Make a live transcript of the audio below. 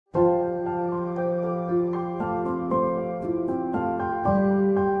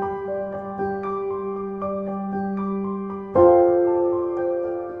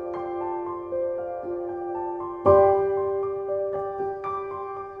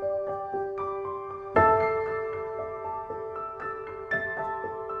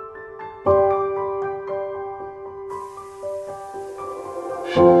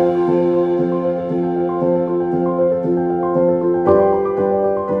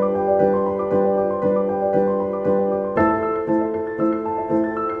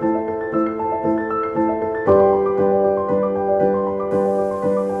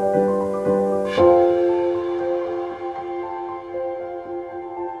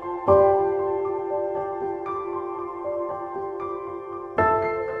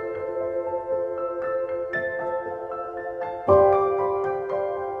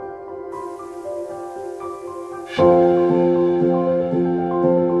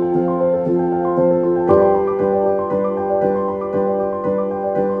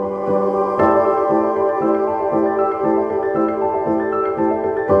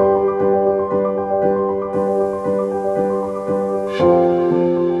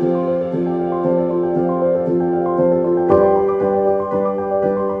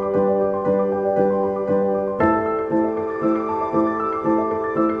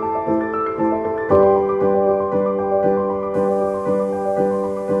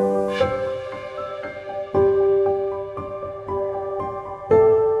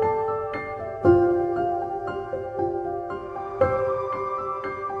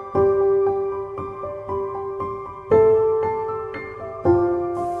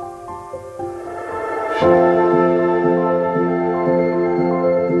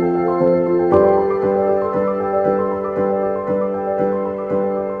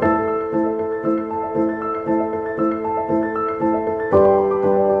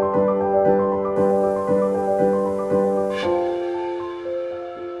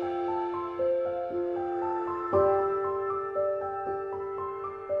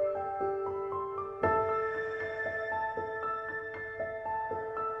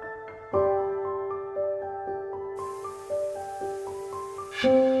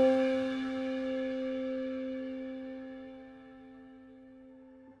Welcome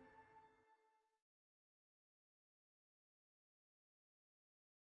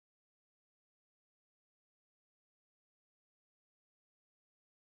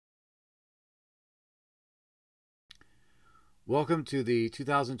to the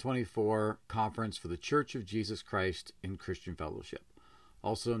 2024 Conference for the Church of Jesus Christ in Christian Fellowship,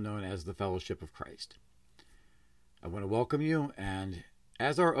 also known as the Fellowship of Christ. I want to welcome you, and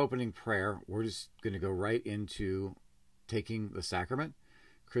as our opening prayer, we're just going to go right into taking the sacrament.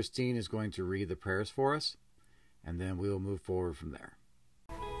 Kristine is going to read the prayers for us, and then we will move forward from there.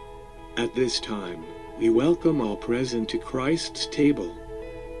 At this time, we welcome all present to Christ's table.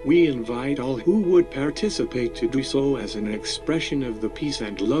 We invite all who would participate to do so as an expression of the peace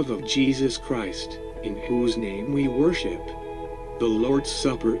and love of Jesus Christ, in whose name we worship. The Lord's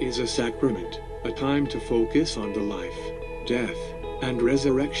Supper is a sacrament, a time to focus on the life, death, and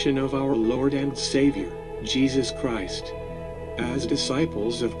resurrection of our Lord and Savior, Jesus Christ. As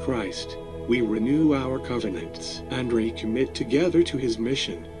disciples of Christ, we renew our covenants and recommit together to His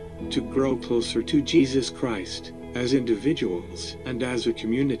mission, to grow closer to Jesus Christ, as individuals and as a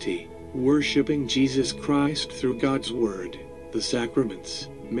community, worshiping Jesus Christ through God's Word, the sacraments,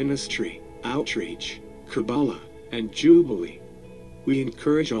 ministry, outreach, Kabbalah, and Jubilee. We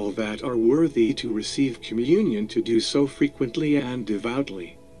encourage all that are worthy to receive communion to do so frequently and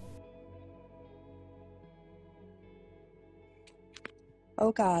devoutly.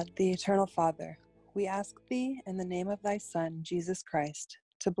 O God, the Eternal Father, we ask Thee in the name of Thy Son, Jesus Christ,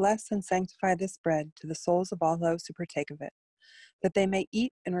 to bless and sanctify this bread to the souls of all those who partake of it, that they may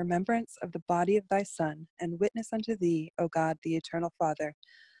eat in remembrance of the body of Thy Son, and witness unto Thee, O God, the Eternal Father,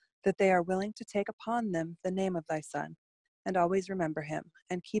 that they are willing to take upon them the name of Thy Son, and always remember Him,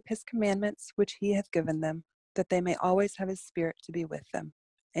 and keep His commandments which He hath given them, that they may always have His Spirit to be with them.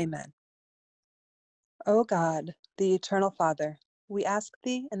 Amen. O God, the Eternal Father, we ask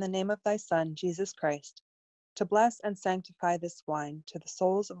Thee in the name of Thy Son, Jesus Christ, to bless and sanctify this wine to the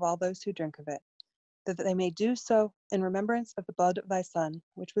souls of all those who drink of it, that they may do so in remembrance of the blood of Thy Son,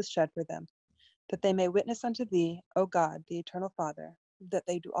 which was shed for them, that they may witness unto Thee, O God, the Eternal Father, that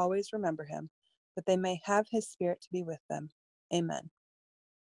they do always remember Him, that they may have His Spirit to be with them. Amen.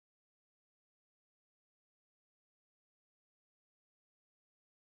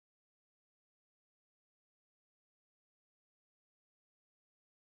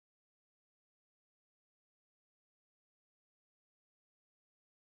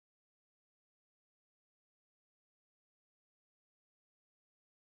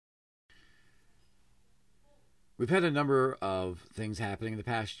 We've had a number of things happening in the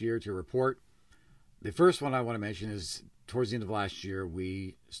past year to report. The first one I want to mention is towards the end of last year,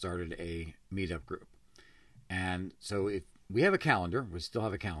 we started a meetup group. And so if we have a calendar, we still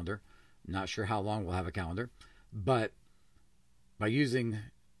have a calendar. Not sure how long we'll have a calendar, but by using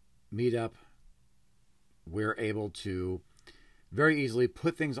Meetup, we're able to very easily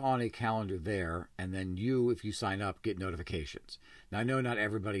put things on a calendar there, and then you, if you sign up, get notifications. Now, I know not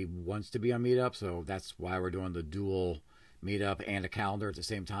everybody wants to be on Meetup, so that's why we're doing the dual Meetup and a calendar at the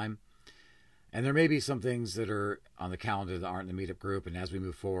same time. And there may be some things that are on the calendar that aren't in the Meetup group, and as we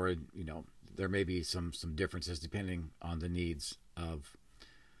move forward, you know, there may be some differences depending on the needs of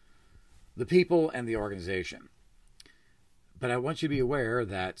the people and the organization. But I want you to be aware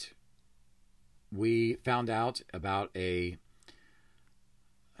that we found out about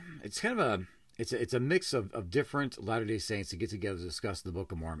it's kind of a mix of different Latter-day Saints to get together to discuss the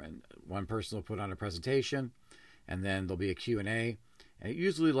Book of Mormon. One person will put on a presentation, and then there'll be a Q&A, and it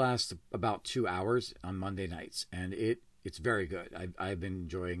usually lasts about 2 hours on Monday nights, and it's very good. I've been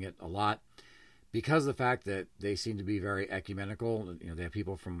enjoying it a lot because of the fact that they seem to be very ecumenical. You know, they have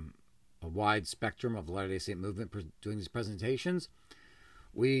people from a wide spectrum of the Latter-day Saint movement doing these presentations.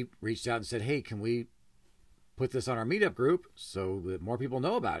 We reached out and said, hey, can we put this on our Meetup group so that more people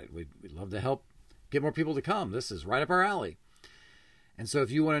know about it? We'd love to help get more people to come. This is right up our alley. And so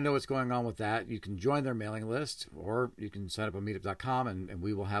if you want to know what's going on with that, you can join their mailing list, or you can sign up on meetup.com, and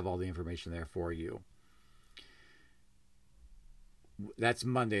we will have all the information there for you. That's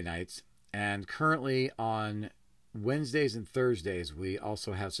Monday nights. And currently on Wednesdays and Thursdays, we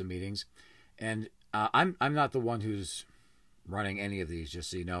also have some meetings. And I'm not the one who's running any of these,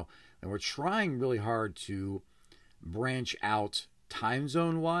 just so you know. And we're trying really hard to branch out time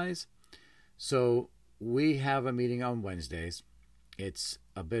zone wise. So we have a meeting on Wednesdays. It's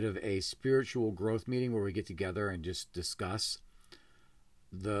a bit of a spiritual growth meeting where we get together and just discuss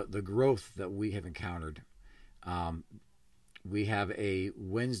the growth that we have encountered. We have a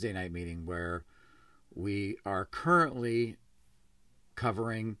Wednesday night meeting where we are currently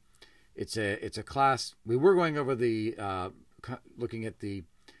covering. It's a class. We were going over the looking at the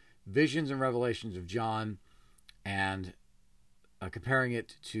visions and revelations of John, and comparing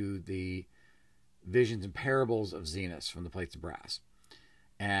it to the visions and parables of Zenos from the plates of brass.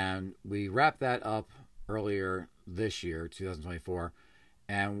 And we wrapped that up earlier this year, 2024,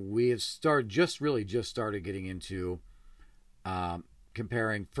 and we have just started getting into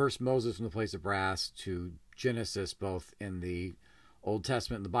comparing First Moses from the plates of brass to Genesis, both in the Old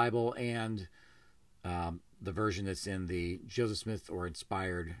Testament in the Bible and the version that's in the Joseph Smith or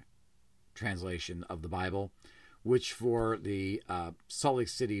inspired translation of the Bible, which for the Salt Lake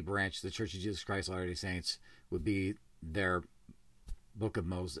City branch of the Church of Jesus Christ of Latter-day Saints would be their Book of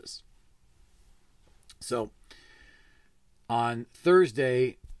Moses. So on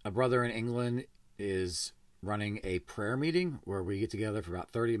Thursday, a brother in England is running a prayer meeting where we get together for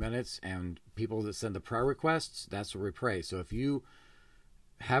about 30 minutes, and people that send the prayer requests, that's where we pray. So if you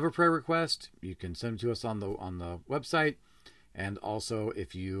have a prayer request, you can send them to us on the website, and also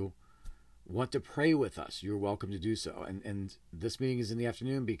if you want to pray with us, you're welcome to do so. And this meeting is in the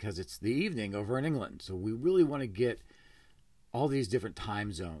afternoon because it's the evening over in England, so we really want to get all these different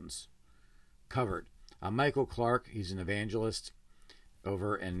time zones covered. Michael Clark, he's an evangelist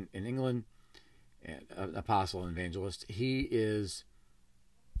over in England, an apostle and evangelist. He's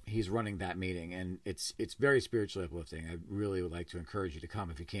running that meeting, and it's very spiritually uplifting. I really would like to encourage you to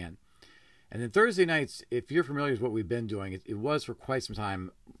come if you can. And then Thursday nights, if you're familiar with what we've been doing, it was for quite some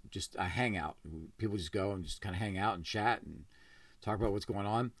time just a hangout. People just go and just kind of hang out and chat and talk about what's going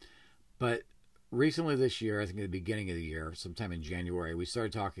on. But recently this year, I think at the beginning of the year, sometime in January, we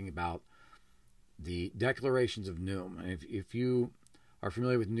started talking about the declarations of Noom. And if you are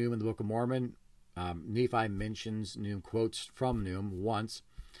familiar with Noom in the Book of Mormon, Nephi mentions Noom, quotes from Noom once,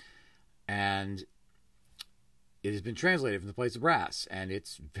 and it has been translated from the plates of brass, and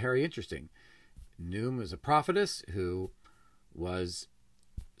it's very interesting. Noom is a prophetess who was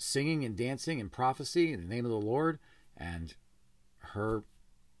singing and dancing in prophecy in the name of the Lord, and her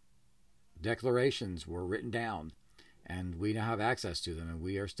declarations were written down, and we now have access to them, and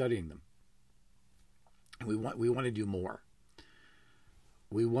we are studying them. And we want to do more.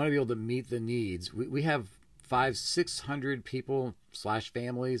 We want to be able to meet the needs. We have 500-600 people /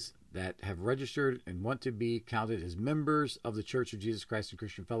 families that have registered and want to be counted as members of the Church of Jesus Christ and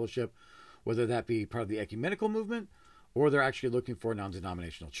Christian Fellowship, whether that be part of the ecumenical movement or they're actually looking for a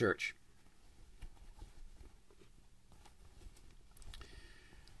non-denominational church.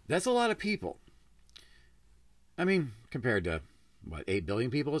 That's a lot of people. I mean, compared to, 8 billion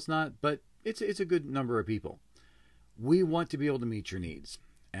people, it's not, but it's a good number of people. We want to be able to meet your needs.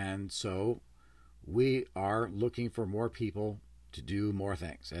 And so we are looking for more people to do more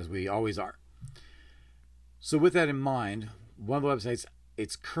things, as we always are. So with that in mind, one of the websites,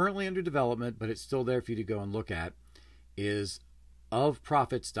 it's currently under development, but it's still there for you to go and look at, is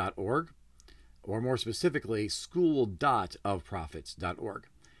ofprophets.org, or more specifically, school.ofprophets.org.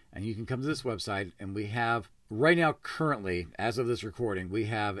 And you can come to this website, and we have, right now, currently, as of this recording, we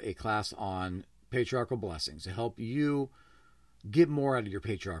have a class on patriarchal blessings to help you get more out of your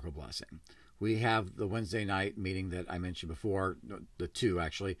patriarchal blessing. We have the Wednesday night meeting that I mentioned before, the two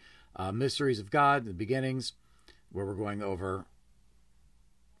actually, Mysteries of God, the beginnings, where we're going over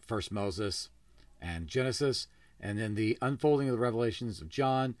First Moses and Genesis, and then the unfolding of the revelations of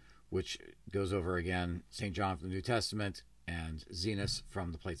John, which goes over again St. John from the New Testament and Zenos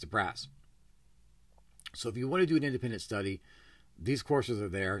from the plates of brass. So if you want to do an independent study, these courses are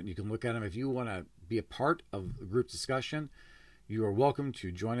there, and you can look at them. If you want to be a part of the group discussion, you are welcome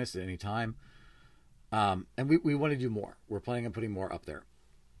to join us at any time. And we want to do more. We're planning on putting more up there.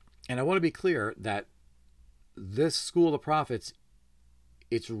 And I want to be clear that this School of the Prophets,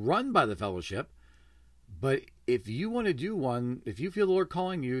 it's run by the fellowship, but if you want to do one, if you feel the Lord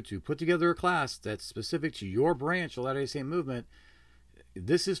calling you to put together a class that's specific to your branch of the Latter-day Saint movement,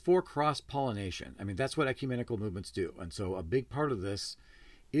 this is for cross-pollination. I mean, that's what ecumenical movements do. And so a big part of this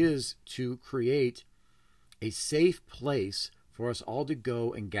is to create a safe place for us all to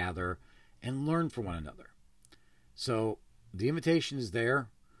go and gather and learn from one another. So the invitation is there.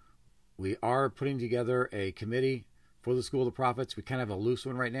 We are putting together a committee for the School of the Prophets. We kind of have a loose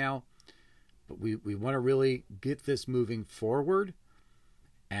one right now, but we want to really get this moving forward.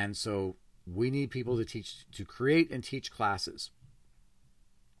 And so we need people to create and teach classes.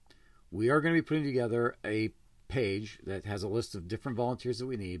 We are going to be putting together a page that has a list of different volunteers that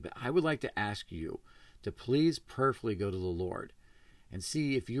we need, but I would like to ask you to please prayerfully go to the Lord and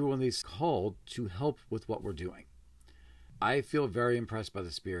see if you're one of these called to help with what we're doing. I feel very impressed by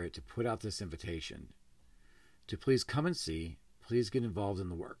the Spirit to put out this invitation to please come and see, please get involved in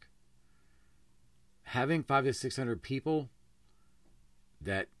the work. Having 500 to 600 people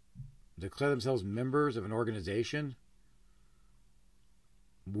that declare themselves members of an organization,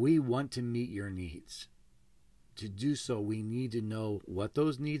 we want to meet your needs. To do so, we need to know what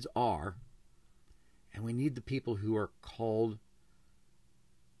those needs are, and we need the people who are called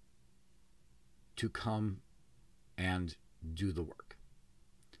to come and do the work.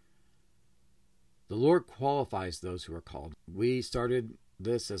 The Lord qualifies those who are called. We started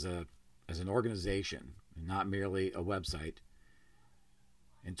this as an organization, not merely a website.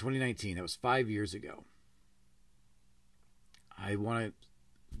 In 2019, that was 5 years ago. I want to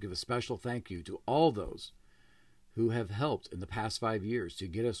give a special thank you to all those who have helped in the past 5 years to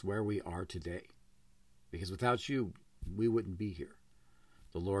get us where we are today. Because without you, we wouldn't be here.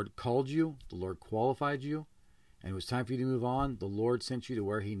 The Lord called you, the Lord qualified you, and it was time for you to move on. The Lord sent you to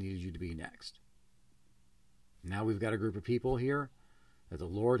where he needed you to be next. Now we've got a group of people here that the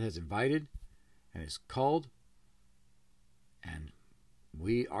Lord has invited and has called, and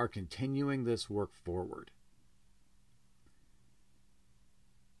we are continuing this work forward.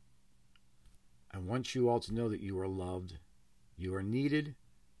 I want you all to know that you are loved, you are needed,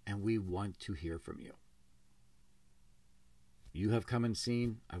 and we want to hear from you. You have come and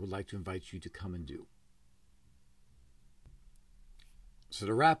seen. I would like to invite you to come and do. So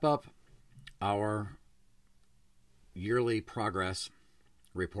to wrap up our yearly progress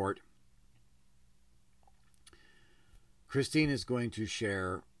report, Kristine is going to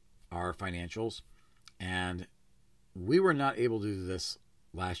share our financials, and we were not able to do this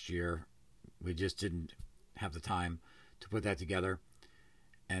last year. We just didn't have the time to put that together.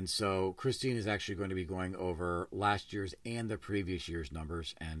 And so Kristine is actually going to be going over last year's and the previous year's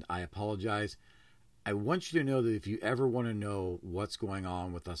numbers, and I apologize. I want you to know that if you ever want to know what's going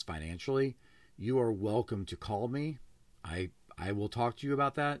on with us financially, you are welcome to call me. I will talk to you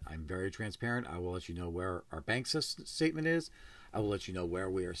about that. I'm very transparent. I will let you know where our bank statement is. I will let you know where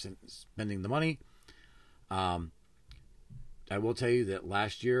we are spending the money. I will tell you that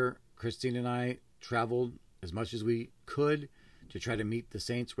last year, Kristine and I traveled as much as we could to try to meet the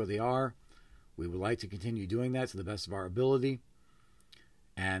saints where they are. We would like to continue doing that to the best of our ability.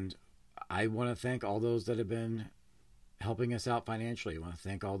 And I want to thank all those that have been helping us out financially. I want to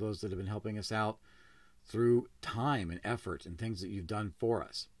thank all those that have been helping us out through time and effort and things that you've done for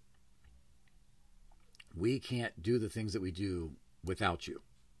us. We can't do the things that we do without you.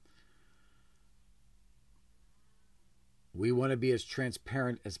 We want to be as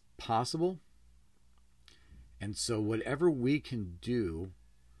transparent as possible. And so whatever we can do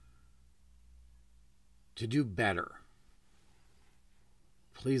to do better,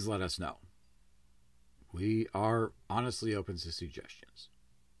 please let us know. We are honestly open to suggestions.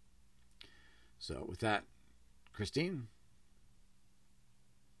 So with that, Kristine.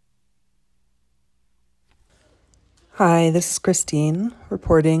 Hi, this is Kristine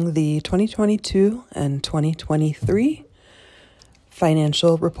reporting the 2022 and 2023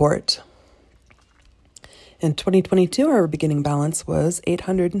 financial report. In 2022, our beginning balance was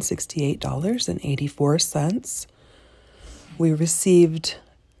 $868.84. We received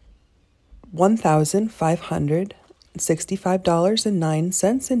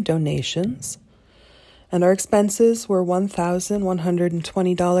 $1,565.09 in donations, and our expenses were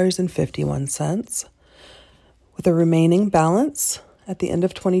 $1,120.51, with a remaining balance at the end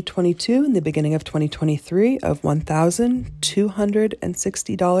of 2022 and the beginning of 2023 of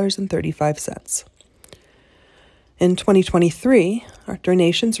 $1,260.35. In 2023, our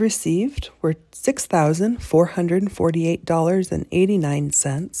donations received were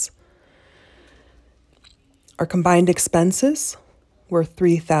 $6,448.89. Our combined expenses were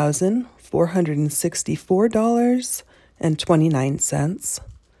 $3,464.29.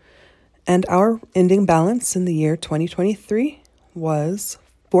 And our ending balance in the year 2023 was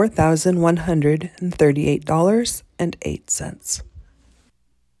 $4,138.08.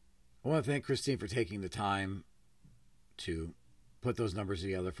 I want to thank Kristine for taking the time to put those numbers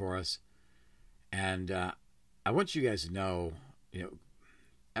together for us. And I want you guys to know,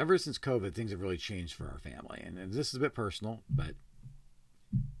 ever since COVID, things have really changed for our family. And this is a bit personal, but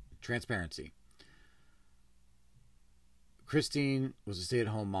transparency. Kristine was a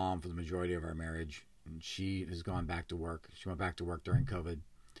stay-at-home mom for the majority of our marriage, and she has gone back to work. She went back to work during COVID.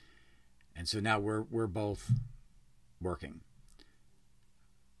 And so now we're both working.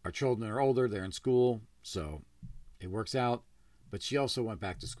 Our children are older, they're in school, so it works out. But she also went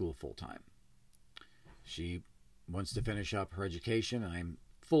back to school full-time. She wants to finish up her education, and I'm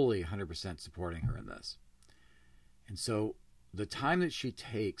fully 100% supporting her in this. And so the time that she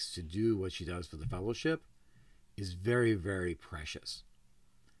takes to do what she does for the fellowship is very, very precious.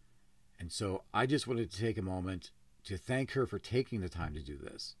 And so I just wanted to take a moment to thank her for taking the time to do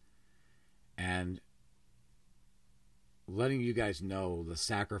this and letting you guys know the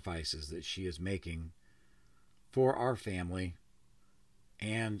sacrifices that she is making for our family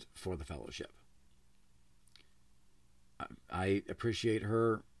and for the fellowship. I appreciate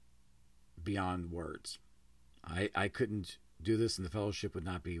her beyond words. I couldn't do this, and the fellowship would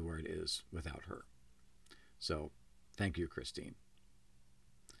not be where it is without her. So, thank you, Kristine.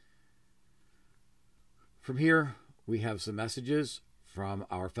 From here, we have some messages from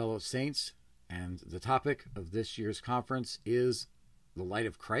our fellow saints, and the topic of this year's conference is the light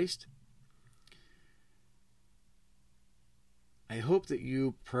of Christ. I hope that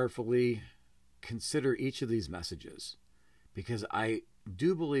you prayerfully consider each of these messages, because I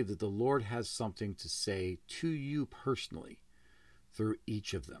do believe that the Lord has something to say to you personally through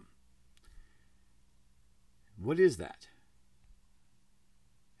each of them. What is that?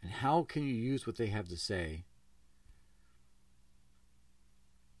 And how can you use what they have to say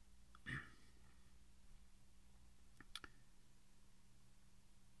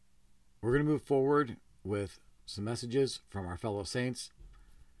We're going to move forward with some messages from our fellow saints,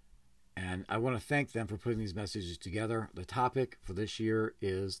 and I want to thank them for putting these messages together. The topic for this year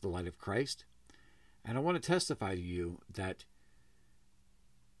is the light of Christ, and I want to testify to you that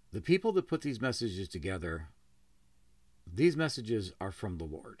the people that put these messages together, these messages are from the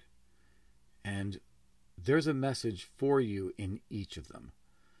Lord, and there's a message for you in each of them.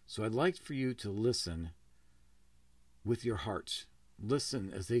 So I'd like for you to listen with your hearts.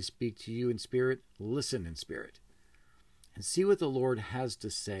 Listen as they speak to you in spirit. Listen in spirit. And see what the Lord has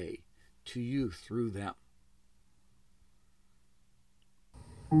to say to you through them.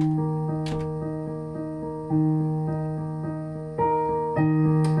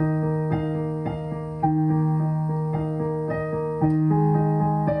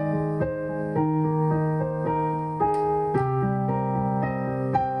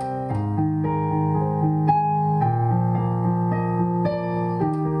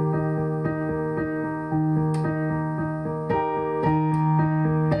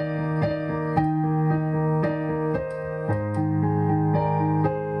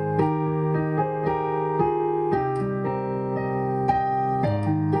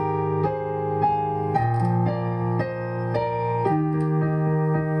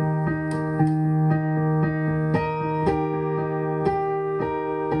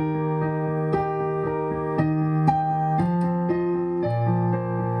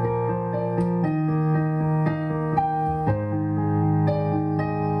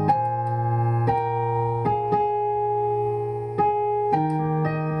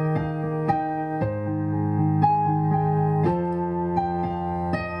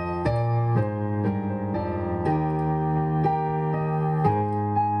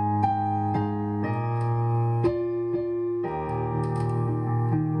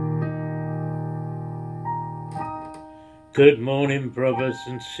 Good morning, brothers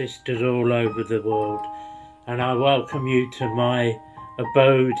and sisters all over the world, and I welcome you to my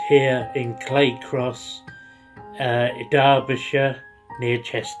abode here in Claycross, Derbyshire, near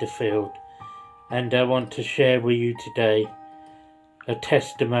Chesterfield. And I want to share with you today a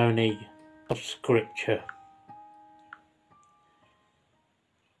testimony of Scripture.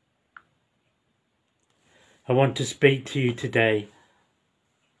 I want to speak to you today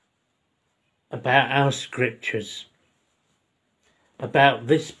about our Scriptures, about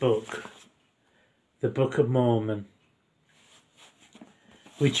this book, the Book of Mormon,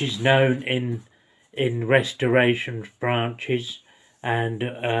 which is known in Restoration branches and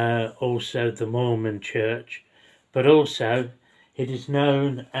also the Mormon Church, but also it is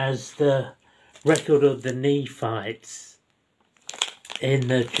known as the record of the Nephites in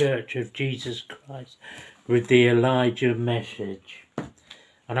the Church of Jesus Christ with the Elijah message.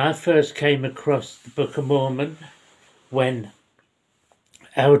 And I first came across the Book of Mormon when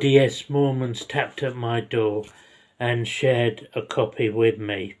LDS Mormons tapped at my door and shared a copy with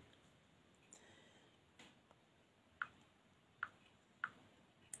me.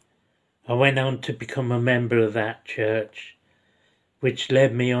 I went on to become a member of that church, which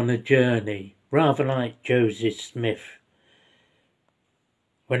led me on a journey, rather like Joseph Smith,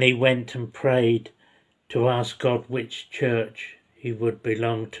 when he went and prayed to ask God which church he would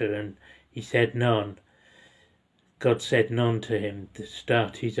belong to, and he said none. God said none to him to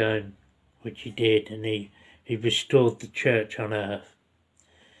start his own, which he did, and he restored the church on earth.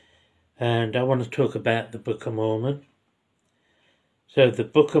 And I want to talk about the Book of Mormon. So the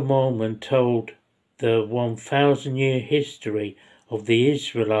Book of Mormon told the 1,000-year history of the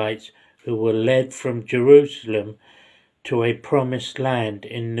Israelites who were led from Jerusalem to a promised land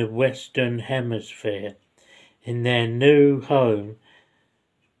in the Western Hemisphere. In their new home,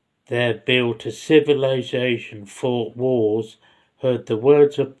 they built a civilization, fought wars, heard the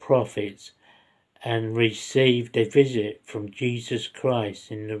words of prophets, and received a visit from Jesus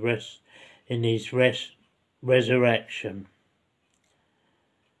Christ in his resurrection.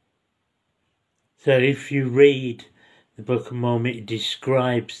 So if you read the Book of Mormon, it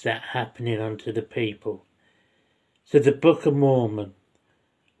describes that happening unto the people. So the Book of Mormon,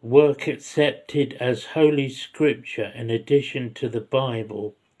 work accepted as Holy Scripture in addition to the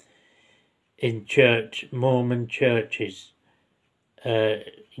Bible in Mormon churches,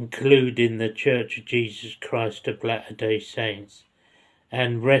 including the Church of Jesus Christ of Latter-day Saints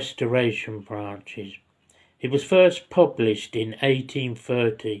and Restoration branches. It was first published in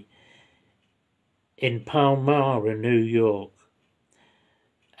 1830 in Palmyra, New York,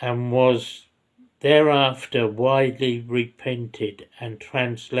 and was thereafter widely reprinted and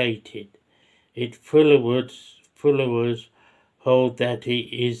translated. Its followers hold that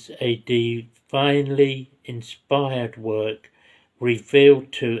it is a divinely inspired work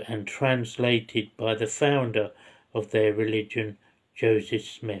revealed to and translated by the founder of their religion, Joseph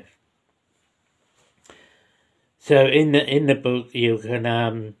Smith. So in the book you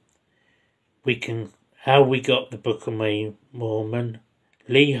can how we got the Book of Mormon.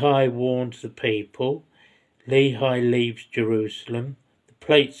 Lehi warns the people. Lehi leaves Jerusalem. The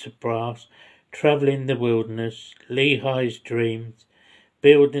plates of brass. Travelling the wilderness. Lehi's dreams.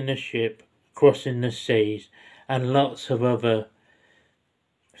 Building a ship. Crossing the seas. And lots of other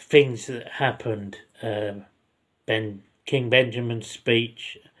things that happened. King Benjamin's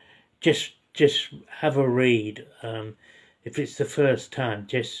speech. Just have a read. If it's the first time,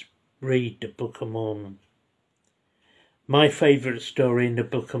 just read the Book of Mormon. My favourite story in the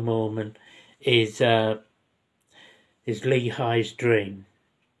Book of Mormon is Lehi's dream.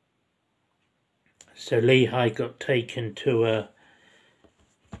 So Lehi got taken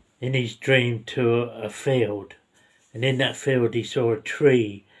in his dream to a field, and in that field he saw a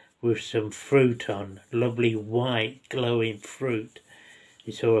tree with some fruit on, lovely white glowing fruit.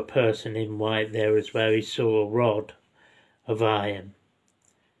 He saw a person in white there as well. He saw a rod of iron.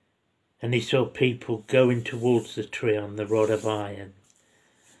 And he saw people going towards the tree on the rod of iron.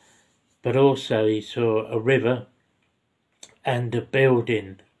 But also he saw a river and a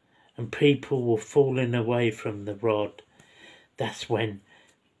building, and people were falling away from the rod. That's when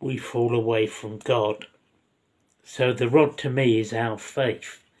we fall away from God. So the rod to me is our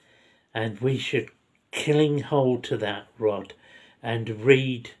faith, and we should cling hold to that rod and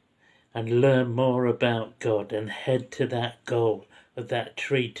read and learn more about God and head to that goal of that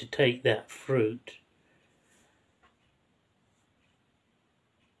tree to take that fruit.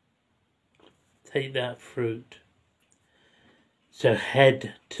 Take that fruit. So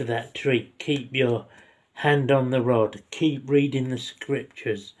head to that tree. Keep your hand on the rod. Keep reading the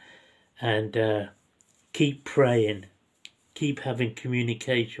scriptures and keep praying. Keep having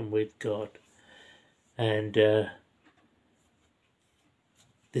communication with God. And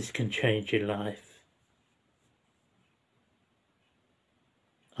this can change your life.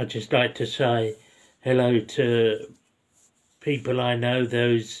 I'd just like to say hello to people I know,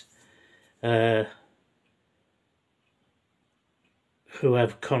 those who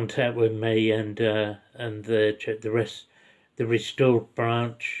have contact with me, and the Restored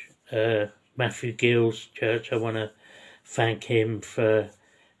branch, Matthew Gill's church. I want to thank him for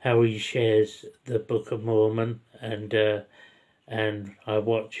how he shares the Book of Mormon, and I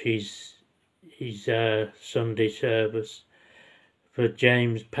watch his Sunday service. For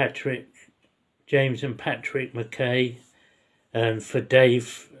James and Patrick McKay, and for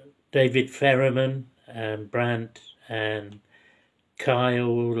David Ferriman and Brent and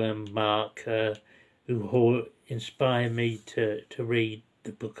Kyle and Mark, who inspire me to read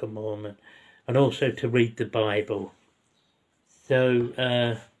the Book of Mormon and also to read the Bible. So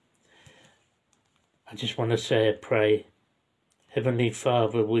I just want to say a prayer. Heavenly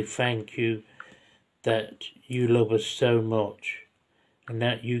Father, we thank you that you love us so much, and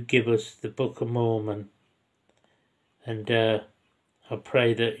that you give us the Book of Mormon. And I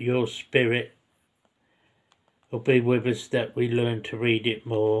pray that your Spirit will be with us, that we learn to read it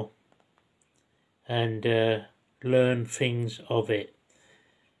more and learn things of it.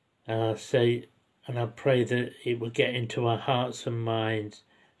 And I pray that it will get into our hearts and minds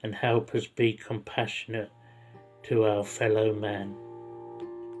and help us be compassionate to our fellow man.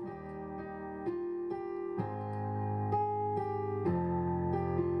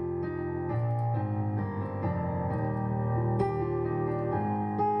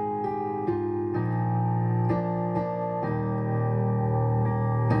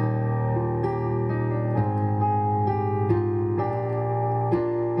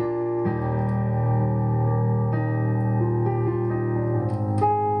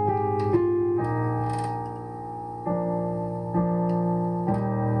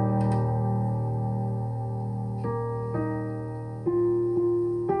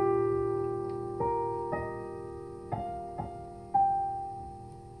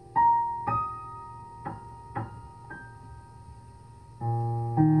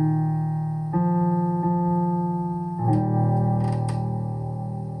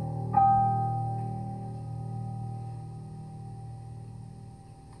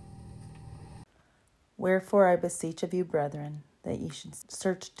 Wherefore I beseech of you, brethren, that ye should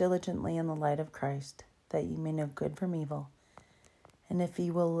search diligently in the light of Christ, that ye may know good from evil. And if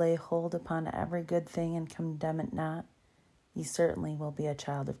ye will lay hold upon every good thing and condemn it not, ye certainly will be a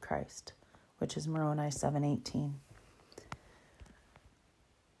child of Christ, which is Moroni 7:18.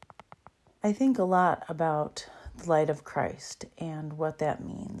 I think a lot about the light of Christ and what that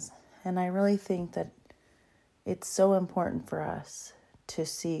means. And I really think that it's so important for us to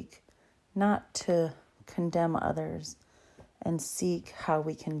seek not to condemn others and seek how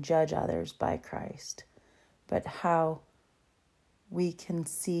we can judge others by Christ, but how we can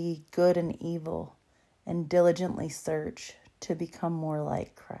see good and evil and diligently search to become more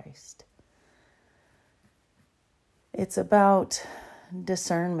like Christ. It's about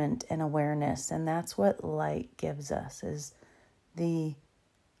discernment and awareness, and that's what light gives us, is the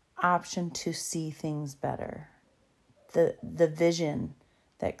option to see things better, the vision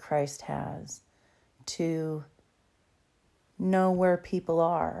that Christ has, to know where people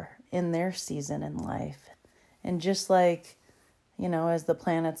are in their season in life. And just like, as the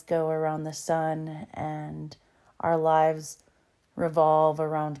planets go around the sun and our lives revolve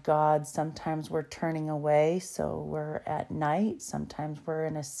around God, sometimes we're turning away, so we're at night. Sometimes we're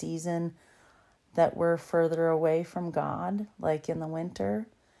in a season that we're further away from God, like in the winter.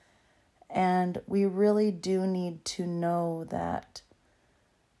 And we really do need to know that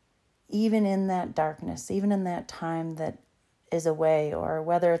even in that darkness, even in that time that is away, or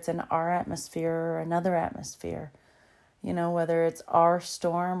whether it's in our atmosphere or another atmosphere, whether it's our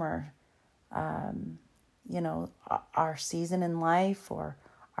storm or, our season in life or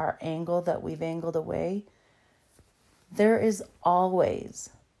our angle that we've angled away, there is always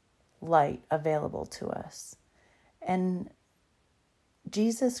light available to us. And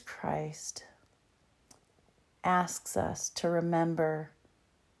Jesus Christ asks us to remember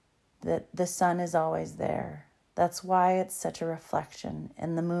that the sun is always there. That's why it's such a reflection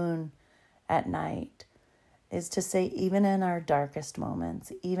in the moon at night, is to say, even in our darkest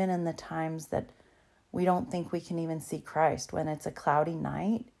moments, even in the times that we don't think we can even see Christ, when it's a cloudy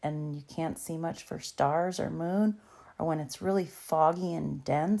night and you can't see much for stars or moon, or when it's really foggy and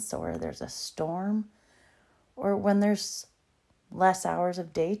dense, or there's a storm, or when there's less hours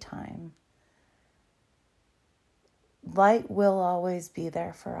of daytime, light will always be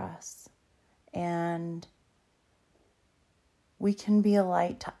there for us. And we can be a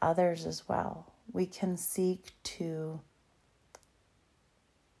light to others as well. We can seek to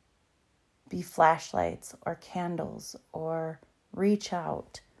be flashlights or candles, or reach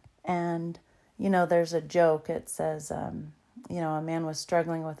out. And, there's a joke. It says, a man was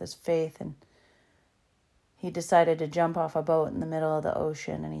struggling with his faith, and he decided to jump off a boat in the middle of the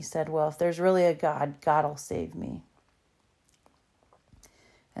ocean. And he said, well, if there's really a God, God will save me.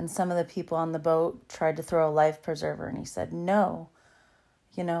 And some of the people on the boat tried to throw a life preserver, and he said, no,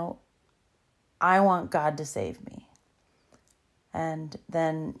 I want God to save me. And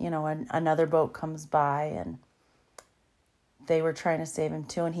then, another boat comes by, and they were trying to save him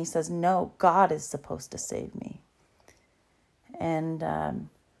too. And he says, no, God is supposed to save me. And,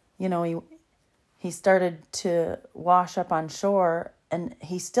 he started to wash up on shore, and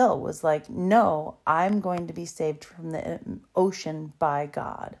he still was like, no, I'm going to be saved from the ocean by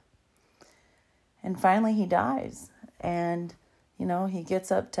God. And finally he dies. And, he gets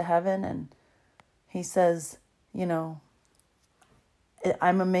up to heaven, and he says,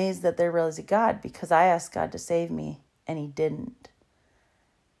 I'm amazed that there really is a God, because I asked God to save me and he didn't.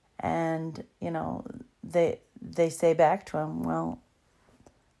 And, they say back to him, well,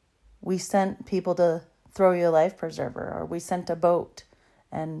 we sent people to throw you a life preserver, or we sent a boat,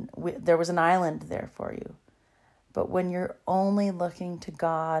 and there was an island there for you. But when you're only looking to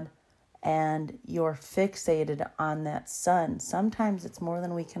God and you're fixated on that sun, sometimes it's more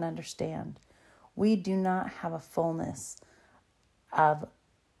than we can understand. We do not have a fullness of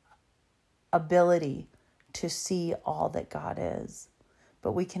ability to see all that God is,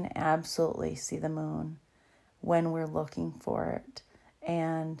 but we can absolutely see the moon when we're looking for it.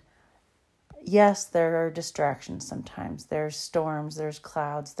 And yes, there are distractions sometimes. There's storms, there's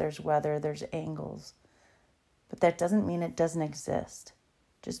clouds, there's weather, there's angles. But that doesn't mean it doesn't exist.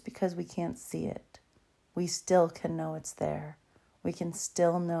 Just because we can't see it, we still can know it's there. We can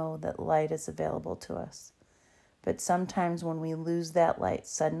still know that light is available to us. But sometimes when we lose that light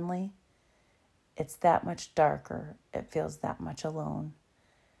suddenly, it's that much darker. It feels that much alone.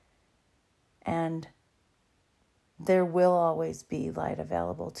 And there will always be light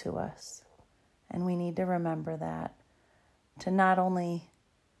available to us. And we need to remember that, to not only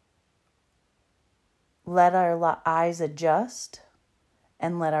let our eyes adjust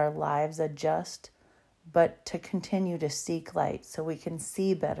and let our lives adjust, but to continue to seek light so we can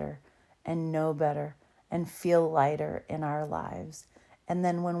see better and know better and feel lighter in our lives. And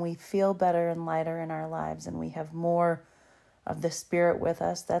then when we feel better and lighter in our lives and we have more of the Spirit with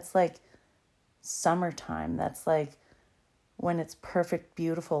us, that's like summertime. That's like when it's perfect,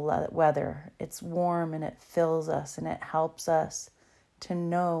 beautiful weather. It's warm and it fills us and it helps us to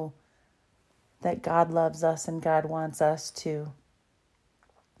know that God loves us and God wants us to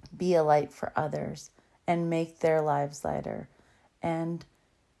be a light for others and make their lives lighter and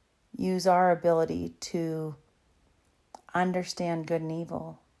use our ability to understand good and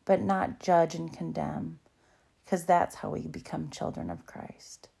evil, but not judge and condemn, because that's how we become children of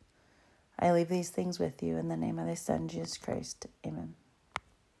Christ. I leave these things with you in the name of thy Son, Jesus Christ. Amen.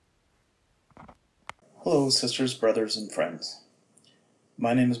 Hello, sisters, brothers, and friends.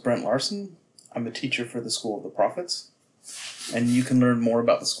 My name is Brent Larsen. I'm a teacher for the School of the Prophets, and you can learn more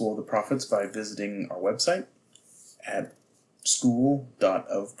about the School of the Prophets by visiting our website at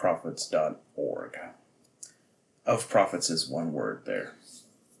school.ofprophets.org. Of Prophets is one word there.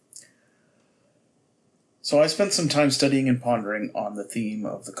 So I spent some time studying and pondering on the theme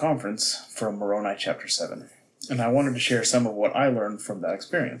of the conference from Moroni chapter 7, and I wanted to share some of what I learned from that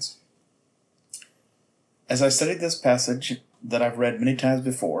experience. As I studied this passage that I've read many times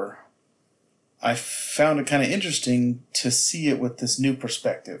before, I found it kind of interesting to see it with this new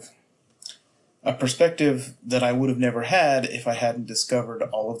perspective. A perspective that I would have never had if I hadn't discovered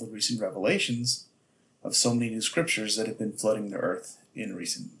all of the recent revelations of so many new scriptures that have been flooding the earth in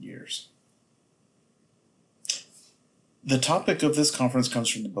recent years. The topic of this conference comes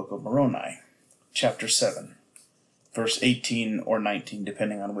from the book of Moroni, chapter 7, verse 18 or 19,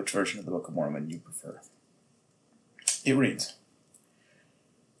 depending on which version of the Book of Mormon you prefer. It reads,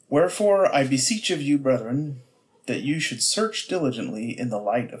 "Wherefore I beseech of you, brethren, that you should search diligently in the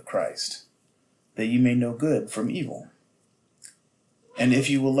light of Christ, that ye may know good from evil. And if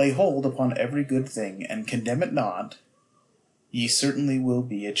you will lay hold upon every good thing and condemn it not, ye certainly will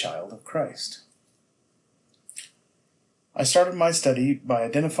be a child of Christ." I started my study by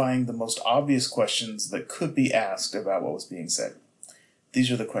identifying the most obvious questions that could be asked about what was being said.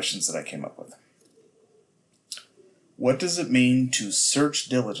 These are the questions that I came up with. What does it mean to search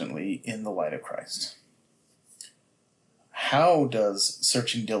diligently in the light of Christ? How does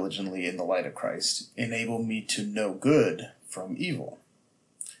searching diligently in the light of Christ enable me to know good from evil?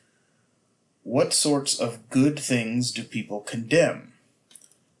 What sorts of good things do people condemn?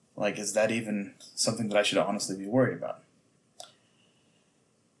 Like, is that even something that I should honestly be worried about?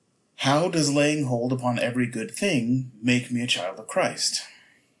 How does laying hold upon every good thing make me a child of Christ?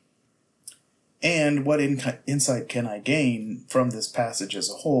 And what insight can I gain from this passage as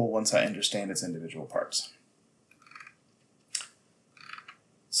a whole once I understand its individual parts?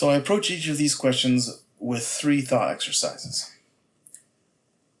 So I approach each of these questions with 3 thought exercises.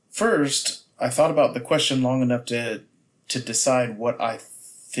 First, I thought about the question long enough to decide what I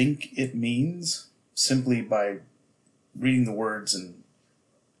think it means, simply by reading the words and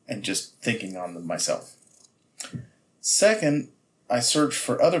just thinking on them myself. Second, I searched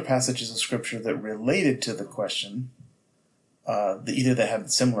for other passages of Scripture that related to the question, either that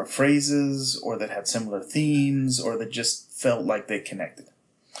had similar phrases, or that had similar themes, or that just felt like they connected.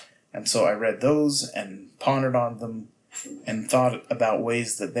 And so I read those and pondered on them and thought about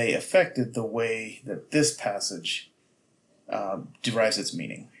ways that they affected the way that this passage derives its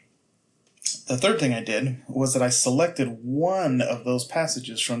meaning. The third thing I did was that I selected one of those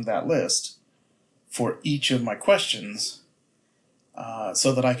passages from that list for each of my questions,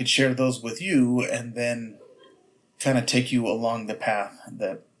 so that I could share those with you and then kind of take you along the path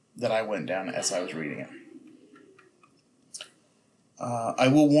that I went down as I was reading it. I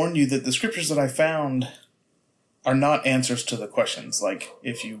will warn you that the scriptures that I found are not answers to the questions. Like,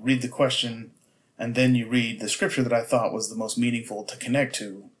 if you read the question and then you read the scripture that I thought was the most meaningful to connect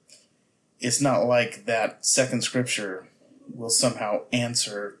to, it's not like that second scripture will somehow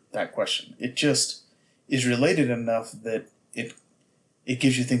answer that question. It just is related enough that it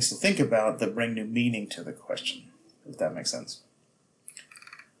gives you things to think about that bring new meaning to the question, if that makes sense.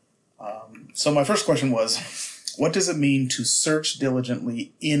 So my first question was, what does it mean to search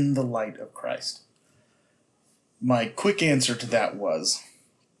diligently in the light of Christ? My quick answer to that was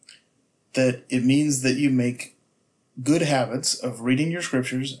that it means that you make good habits of reading your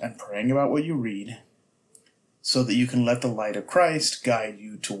scriptures and praying about what you read so that you can let the light of Christ guide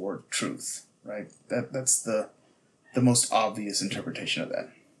you toward truth, right? That's the most obvious interpretation of that.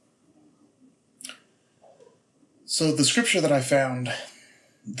 So the scripture that I found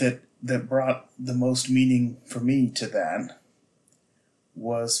that brought the most meaning for me to that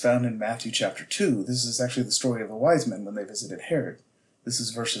was found in Matthew chapter 2. This is actually the story of the wise men when they visited Herod. This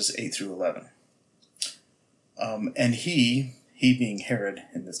is verses 8 through 11. And he being Herod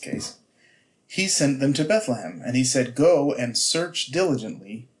in this case, he sent them to Bethlehem, and he said, "Go and search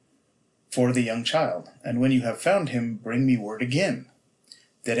diligently for the young child, and when you have found him, bring me word again,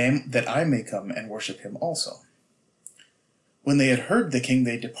 that I may come and worship him also." When they had heard the king,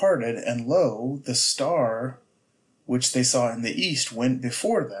 they departed, and lo, the star which they saw in the east went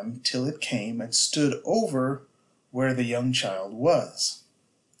before them till it came and stood over where the young child was.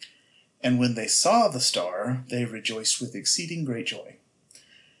 And when they saw the star, they rejoiced with exceeding great joy.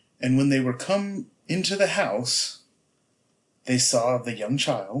 And when they were come into the house, they saw the young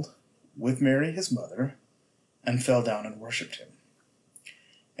child with Mary his mother, and fell down and worshipped him.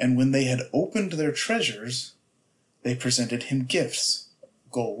 And when they had opened their treasures, they presented him gifts,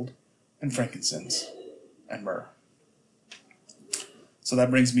 gold and frankincense and myrrh. So that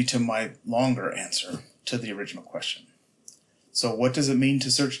brings me to my longer answer to the original question. So what does it mean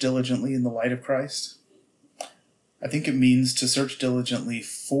to search diligently in the light of Christ? I think it means to search diligently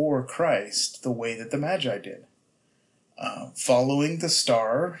for Christ the way that the Magi did. Following the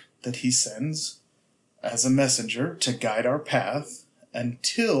star that he sends as a messenger to guide our path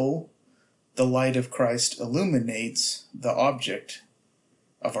until the light of Christ illuminates the object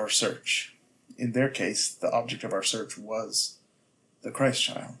of our search. In their case, the object of our search was the Christ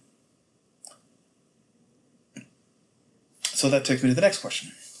child. So that takes me to the next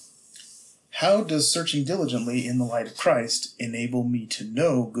question. How does searching diligently in the light of Christ enable me to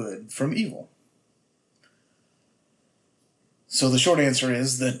know good from evil? So the short answer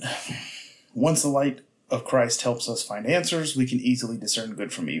is that once the light of Christ helps us find answers, we can easily discern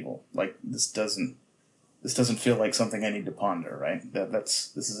good from evil. Like this doesn't feel like something I need to ponder, right?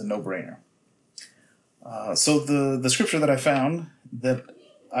 This is a no-brainer. So the scripture that I found that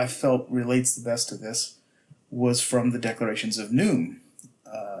I felt relates the best to this was from the Declarations of Noon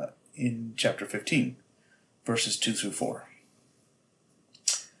in chapter 15, verses 2 through 4.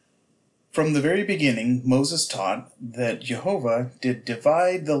 From the very beginning, Moses taught that Jehovah did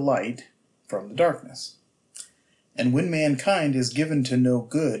divide the light from the darkness. And when mankind is given to know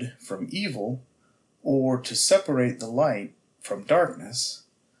good from evil, or to separate the light from darkness,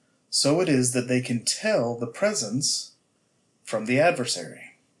 so it is that they can tell the presence from the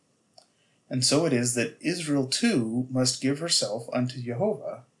adversary. And so it is that Israel too must give herself unto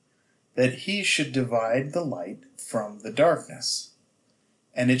Jehovah, that he should divide the light from the darkness,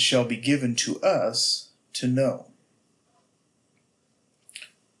 and it shall be given to us to know.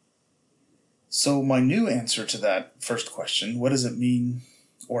 So my new answer to that first question, what does it mean,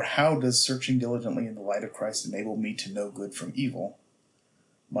 or how does searching diligently in the light of Christ enable me to know good from evil?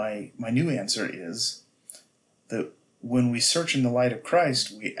 My new answer is that when we search in the light of Christ,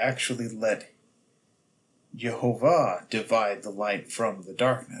 we actually let Jehovah divide the light from the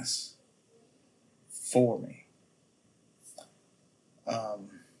darkness for me.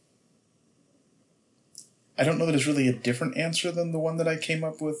 I don't know that it's really a different answer than the one that I came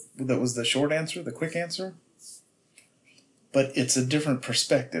up with that was the short answer, the quick answer. But it's a different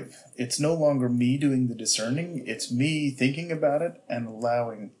perspective. It's no longer me doing the discerning. It's me thinking about it and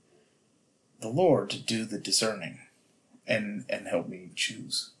allowing the Lord to do the discerning and help me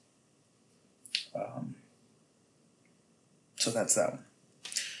choose. So that's that one.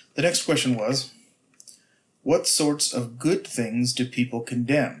 The next question was, what sorts of good things do people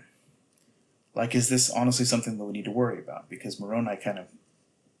condemn? Like, is this honestly something that we need to worry about? Because Moroni kind of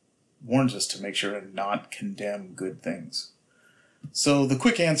warns us to make sure and not condemn good things. So the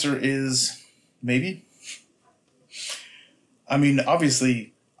quick answer is maybe. I mean,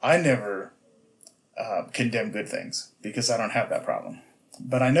 obviously, I never condemn good things because I don't have that problem.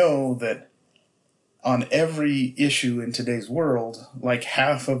 But I know that on every issue in today's world, like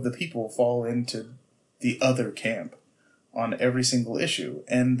half of the people fall into the other camp on every single issue.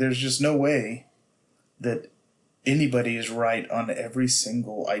 And there's just no way that anybody is right on every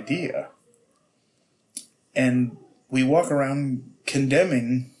single idea. And we walk around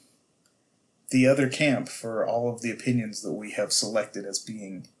condemning the other camp for all of the opinions that we have selected as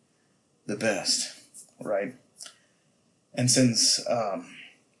being the best, right? And since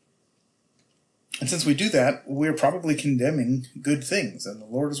we do that, we're probably condemning good things. And the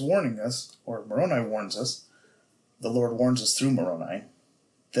Lord is warning us, or Moroni warns us, the Lord warns us through Moroni,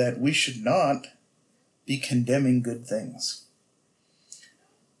 that we should not be condemning good things.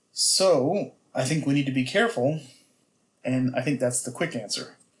 So, I think we need to be careful, and I think that's the quick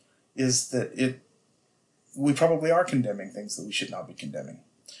answer, is that we probably are condemning things that we should not be condemning.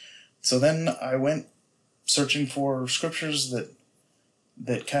 So then I went searching for scriptures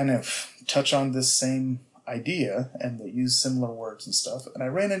that kind of touch on this same idea and that use similar words and stuff. And I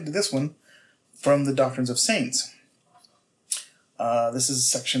ran into this one from the Doctrines of Saints. This is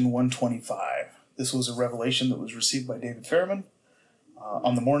section 125. This was a revelation that was received by David Ferriman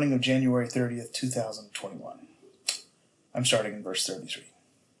on the morning of January 30th, 2021. I'm starting in verse 33.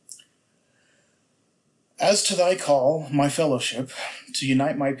 As to thy call, my fellowship, to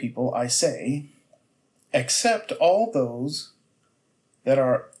unite my people, I say, accept all those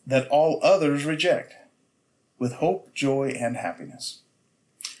that all others reject, with hope, joy, and happiness.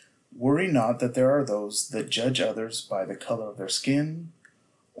 Worry not that there are those that judge others by the color of their skin,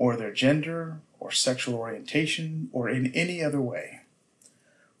 or their gender, or sexual orientation, or in any other way.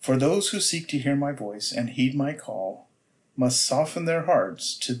 For those who seek to hear my voice and heed my call must soften their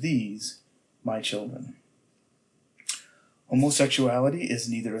hearts to these, my children. Homosexuality is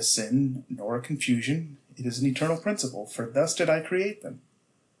neither a sin nor a confusion. It is an eternal principle, for thus did I create them,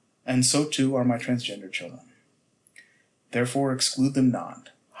 and so too are my transgender children. Therefore exclude them not,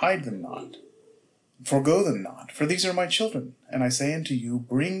 hide them not, forego them not, for these are my children, and I say unto you,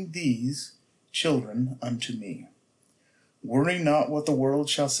 bring these children unto me. Worry not what the world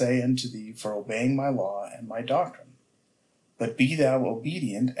shall say unto thee for obeying my law and my doctrine, but be thou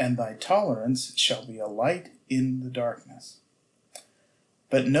obedient, and thy tolerance shall be a light in the darkness.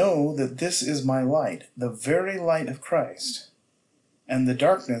 But know that this is my light, the very light of Christ, and the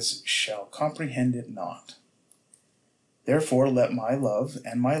darkness shall comprehend it not. Therefore let my love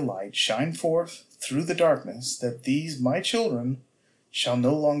and my light shine forth through the darkness, that these my children shall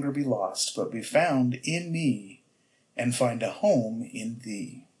no longer be lost, but be found in me, and find a home in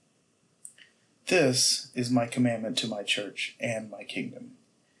thee. This is my commandment to my church and my kingdom.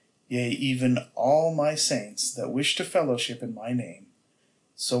 Yea, even all my saints that wish to fellowship in my name,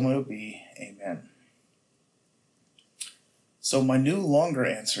 so may it be. Amen. So my new longer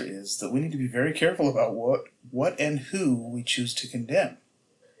answer is that we need to be very careful about what and who we choose to condemn,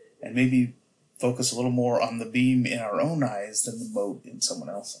 and maybe focus a little more on the beam in our own eyes than the mote in someone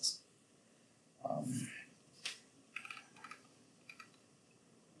else's.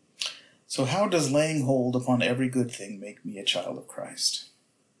 So how does laying hold upon every good thing make me a child of Christ?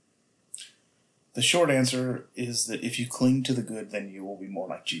 The short answer is that if you cling to the good, then you will be more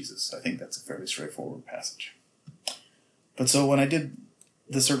like Jesus. I think that's a fairly straightforward passage. But so when I did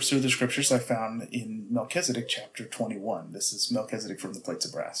the search through the scriptures, I found in Melchizedek chapter 21, this is Melchizedek from the Plates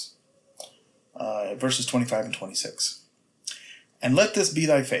of Brass, verses 25 and 26. And let this be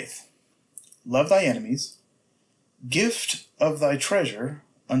thy faith. Love thy enemies, gift of thy treasure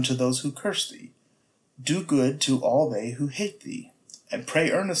unto those who curse thee, do good to all they who hate thee, and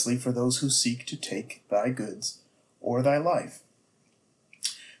pray earnestly for those who seek to take thy goods or thy life.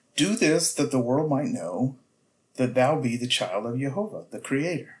 Do this that the world might know that thou be the child of Jehovah, the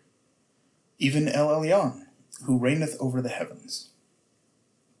Creator, even El Elyon, who reigneth over the heavens.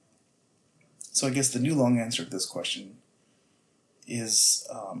 So I guess the new long answer to this question is,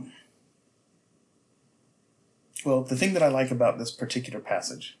 the thing that I like about this particular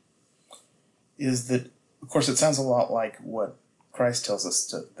passage is that, of course, it sounds a lot like what Christ tells us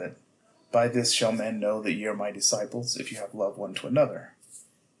that by this shall men know that ye are my disciples, if you have love one to another.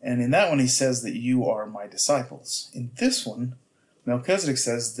 And in that one, he says that you are my disciples. In this one, Melchizedek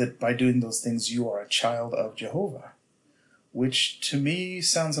says that by doing those things, you are a child of Jehovah, which to me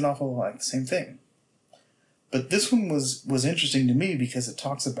sounds an awful lot like the same thing. But this one was interesting to me because it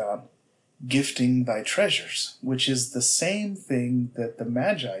talks about gifting thy treasures, which is the same thing that the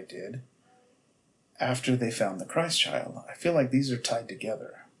Magi did after they found the Christ child. I feel like these are tied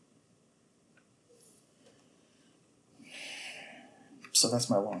together. So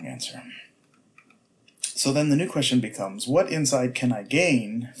that's my long answer. So then the new question becomes, what insight can I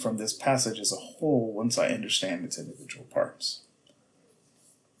gain from this passage as a whole once I understand its individual parts?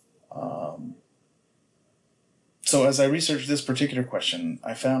 So as I researched this particular question,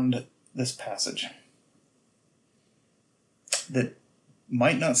 I found this passage that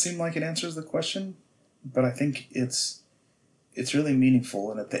might not seem like it answers the question, but I think it's really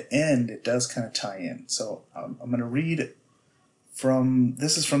meaningful, and at the end it does kind of tie in. So I'm going to read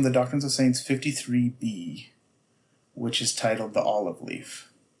this is from the Doctrines of Saints 53b, which is titled The Olive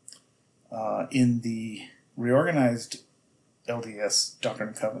Leaf. In the reorganized LDS Doctrine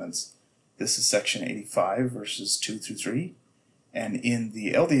and Covenants, this is section 85, verses 2 through 3, and in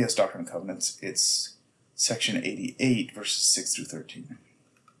the LDS Doctrine and Covenants, it's section 88, verses 6 through 13.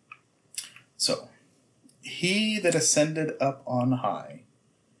 So, he that ascended up on high,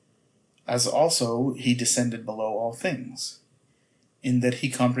 as also he descended below all things, in that he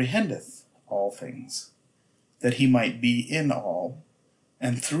comprehendeth all things, that he might be in all,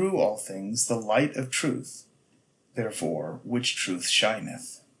 and through all things the light of truth, therefore which truth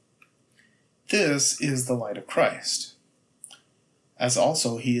shineth. This is the light of Christ, as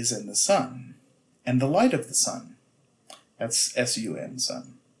also he is in the Son, and the light of the Son. That's S-U-N,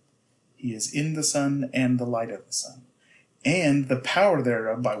 Son. He is in the Son and the light of the Son, and the power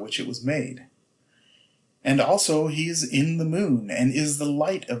thereof by which it was made. And also he is in the moon, and is the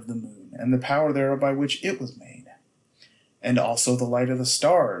light of the moon, and the power thereof by which it was made. And also the light of the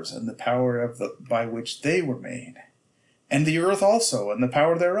stars, and the power by which they were made. And the earth also, and the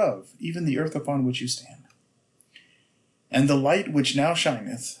power thereof, even the earth upon which you stand. And the light which now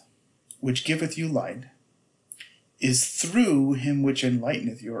shineth, which giveth you light, is through him which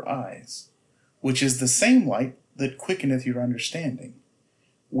enlighteneth your eyes, which is the same light that quickeneth your understanding,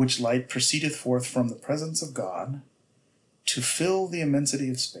 which light proceedeth forth from the presence of God, to fill the immensity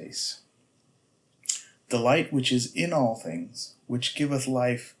of space. The light which is in all things, which giveth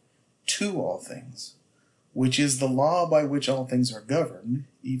life to all things, which is the law by which all things are governed,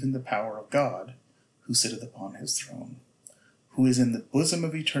 even the power of God, who sitteth upon his throne, who is in the bosom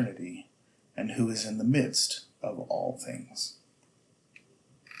of eternity, and who is in the midst of all things.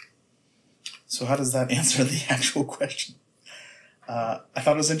 So how does that answer the actual question? I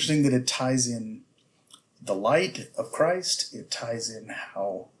thought it was interesting that it ties in the light of Christ. It ties in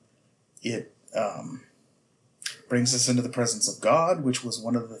how it brings us into the presence of God, which was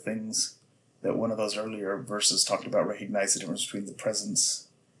one of the things that one of those earlier verses talked about, recognize the difference between the presence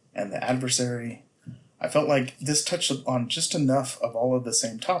and the adversary. I felt like this touched on just enough of all of the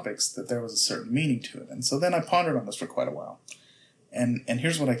same topics that there was a certain meaning to it. And so then I pondered on this for quite a while. And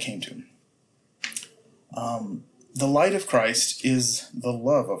here's what I came to. The light of Christ is the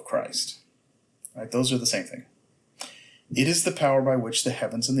love of Christ. Right? Those are the same thing. It is the power by which the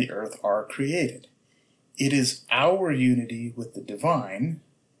heavens and the earth are created. It is our unity with the divine,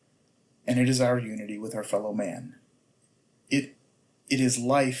 and it is our unity with our fellow man. It is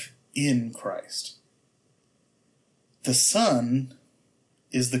life in Christ. The Son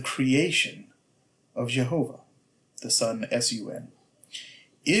is the creation of Jehovah, the Son, S-U-N.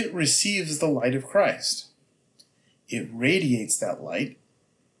 It receives the light of Christ. It radiates that light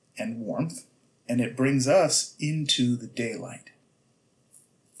and warmth, and it brings us into the daylight.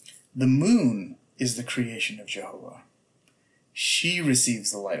 The moon is the creation of Jehovah. She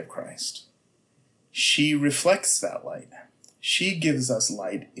receives the light of Christ. She reflects that light. She gives us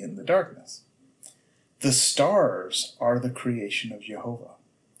light in the darkness. The stars are the creation of Jehovah.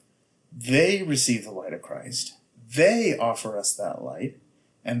 They receive the light of Christ. They offer us that light,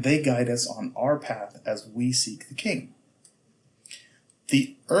 and they guide us on our path as we seek the King.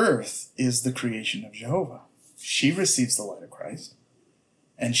 The earth is the creation of Jehovah. She receives the light of Christ,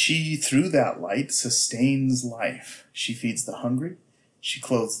 and she, through that light, sustains life. She feeds the hungry, she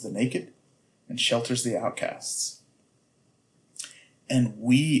clothes the naked, and shelters the outcasts. And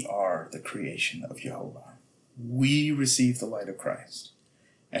we are the creation of Jehovah. We receive the light of Christ,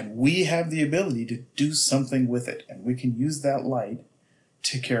 and we have the ability to do something with it, and we can use that light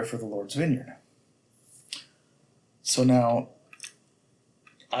to care for the Lord's vineyard. So now,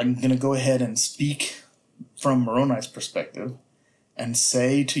 I'm going to go ahead and speak from Moroni's perspective and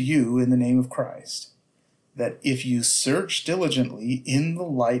say to you in the name of Christ that if you search diligently in the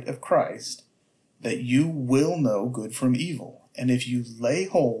light of Christ, that you will know good from evil. And if you lay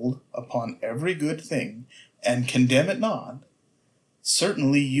hold upon every good thing and condemn it not,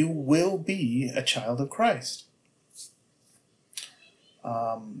 certainly you will be a child of Christ.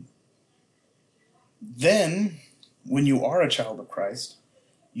 Then, when you are a child of Christ,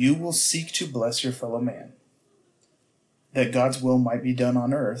 you will seek to bless your fellow man, that God's will might be done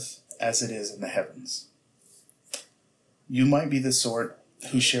on earth as it is in the heavens. You might be the sort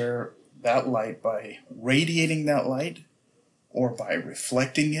who share that light by radiating that light, or by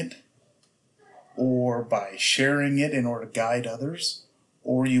reflecting it, or by sharing it in order to guide others,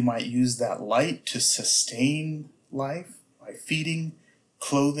 or you might use that light to sustain life by feeding,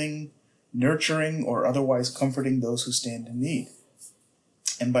 clothing, nurturing, or otherwise comforting those who stand in need.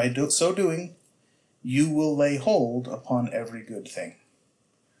 And by so doing, you will lay hold upon every good thing.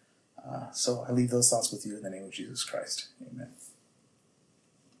 So I leave those thoughts with you in the name of Jesus Christ. Amen.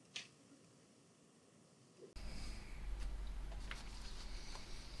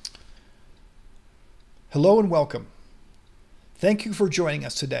 Hello and welcome. Thank you for joining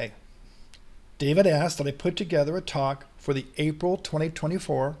us today. David asked that I put together a talk for the April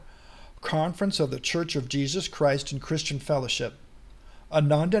 2024 Conference of the Church of Jesus Christ in Christian Fellowship, a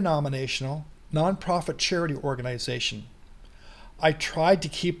non-denominational, non-profit charity organization. I tried to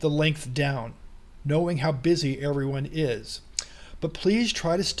keep the length down, knowing how busy everyone is, but please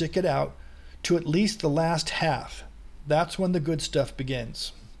try to stick it out to at least the last half. That's when the good stuff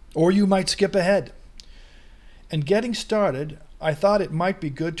begins. Or you might skip ahead. In getting started, I thought it might be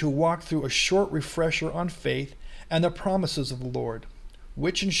good to walk through a short refresher on faith and the promises of the Lord,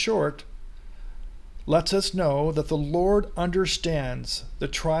 which in short lets us know that the Lord understands the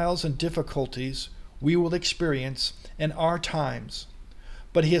trials and difficulties we will experience in our times,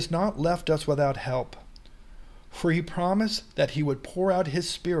 but he has not left us without help. For he promised that he would pour out his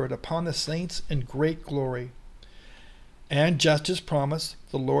Spirit upon the saints in great glory. And just as promised,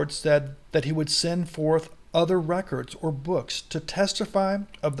 the Lord said that he would send forth other records or books to testify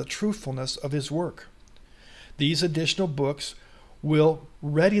of the truthfulness of his work. These additional books will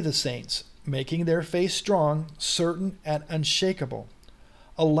ready the saints, making their faith strong, certain, and unshakable,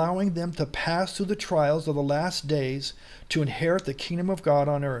 allowing them to pass through the trials of the last days to inherit the kingdom of God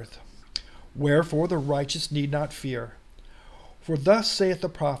on earth. Wherefore the righteous need not fear. For thus saith the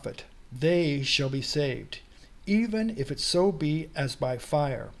prophet, they shall be saved, even if it so be as by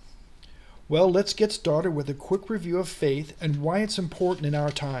fire. Well, let's get started with a quick review of faith and why it's important in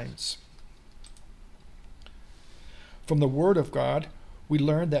our times. From the Word of God, we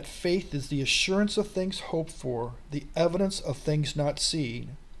learn that faith is the assurance of things hoped for, the evidence of things not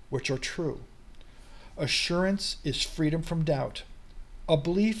seen, which are true. Assurance is freedom from doubt, a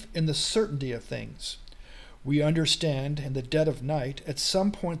belief in the certainty of things. We understand in the dead of night, at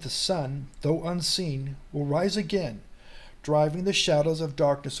some point the sun, though unseen, will rise again, driving the shadows of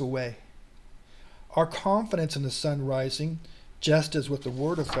darkness away. Our confidence in the sun rising, just as with the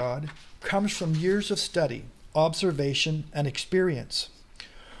Word of God, comes from years of study, observation, and experience.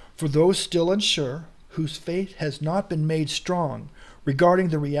 For those still unsure, whose faith has not been made strong regarding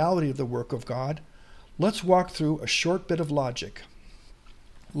the reality of the work of God, let's walk through a short bit of logic.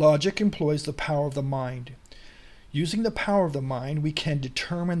 Logic employs the power of the mind. Using the power of the mind, we can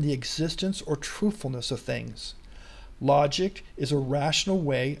determine the existence or truthfulness of things. Logic is a rational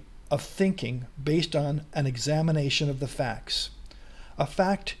way of thinking based on an examination of the facts. A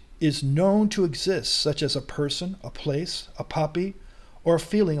fact is known to exist, such as a person, a place, a puppy, or a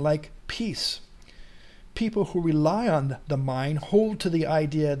feeling like peace. People who rely on the mind hold to the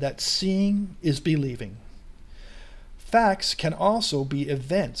idea that seeing is believing. Facts can also be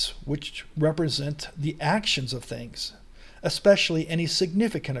events which represent the actions of things, especially any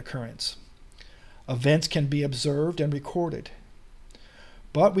significant occurrence. Events can be observed and recorded.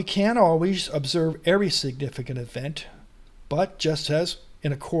 But we can't always observe every significant event, but just as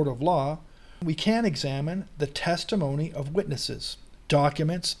in a court of law, we can examine the testimony of witnesses,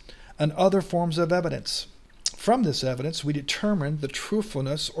 documents, and other forms of evidence. From this evidence, we determine the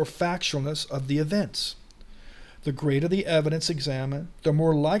truthfulness or factualness of the events. The greater the evidence examined, the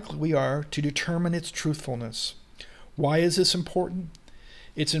more likely we are to determine its truthfulness. Why is this important?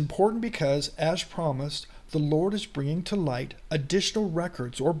 It's important because, as promised, the Lord is bringing to light additional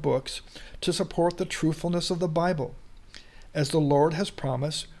records or books to support the truthfulness of the Bible. As the Lord has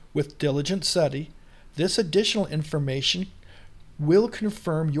promised, with diligent study, this additional information will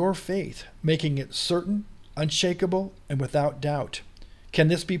confirm your faith, making it certain, unshakable, and without doubt. Can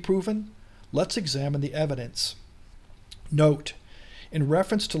this be proven? Let's examine the evidence. Note, in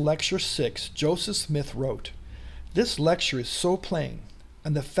reference to Lecture 6, Joseph Smith wrote, "This lecture is so plain,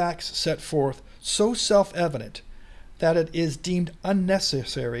 and the facts set forth so self-evident, that it is deemed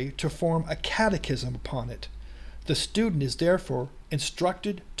unnecessary to form a catechism upon it. The student is therefore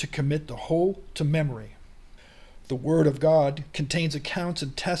instructed to commit the whole to memory." The Word of God contains accounts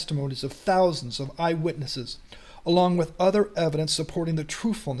and testimonies of thousands of eyewitnesses, along with other evidence supporting the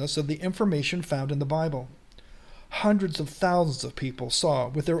truthfulness of the information found in the Bible. Hundreds of thousands of people saw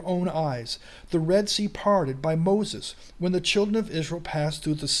with their own eyes the Red Sea parted by Moses when the children of Israel passed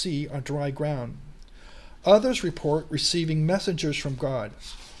through the sea on dry ground. Others report receiving messengers from God.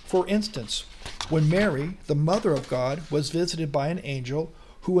 For instance, when Mary, the mother of God, was visited by an angel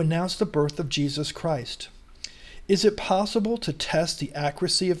who announced the birth of Jesus Christ. Is it possible to test the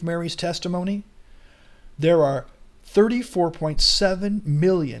accuracy of Mary's testimony? There are 34.7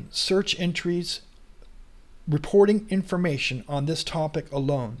 million search entries reporting information on this topic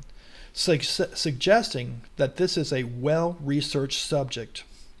alone, suggesting that this is a well-researched subject.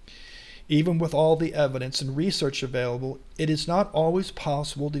 Even with all the evidence and research available, it is not always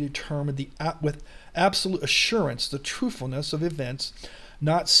possible to determine with absolute assurance the truthfulness of events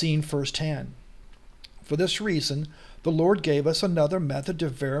not seen firsthand. For this reason, the Lord gave us another method to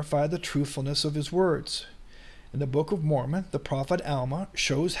verify the truthfulness of his words. In the Book of Mormon, the prophet Alma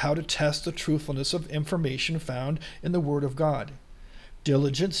shows how to test the truthfulness of information found in the Word of God.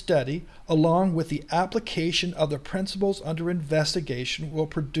 Diligent study, along with the application of the principles under investigation, will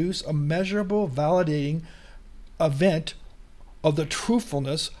produce a measurable validating event of the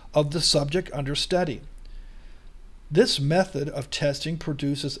truthfulness of the subject under study. This method of testing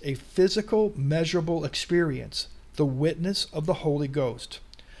produces a physical, measurable experience, the witness of the Holy Ghost.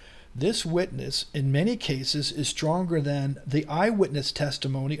 This witness, in many cases, is stronger than the eyewitness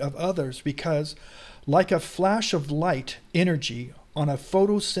testimony of others because, like a flash of light energy on a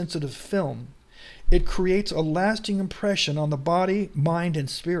photosensitive film, it creates a lasting impression on the body, mind, and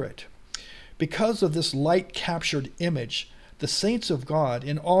spirit. Because of this light-captured image, the saints of God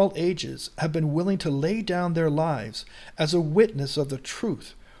in all ages have been willing to lay down their lives as a witness of the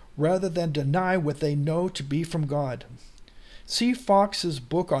truth rather than deny what they know to be from God. See Fox's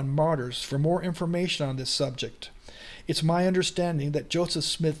book on martyrs for more information on this subject. It's my understanding that Joseph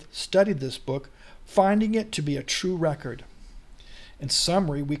Smith studied this book, finding it to be a true record. In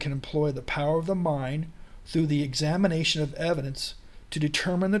summary, we can employ the power of the mind through the examination of evidence to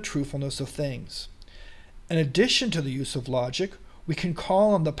determine the truthfulness of things. In addition to the use of logic, we can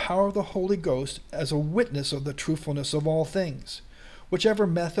call on the power of the Holy Ghost as a witness of the truthfulness of all things. Whichever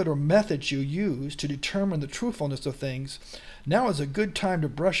method or methods you use to determine the truthfulness of things, now is a good time to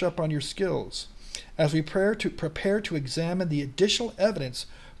brush up on your skills. As we prepare to examine the additional evidence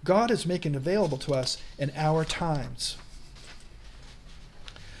God is making available to us in our times.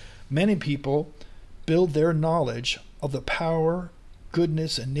 Many people build their knowledge of the power,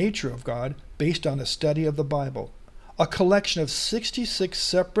 goodness, and nature of God based on a study of the Bible, a collection of 66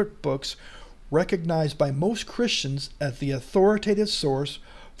 separate books recognized by most Christians as the authoritative source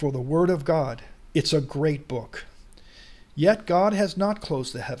for the Word of God. It's a great book. Yet God has not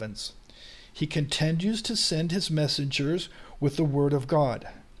closed the heavens. He continues to send his messengers with the Word of God.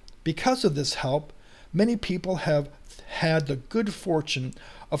 Because of this help, many people have had the good fortune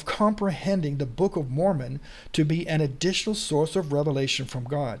of comprehending the Book of Mormon to be an additional source of revelation from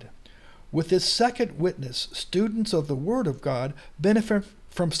God. With this second witness, students of the Word of God benefit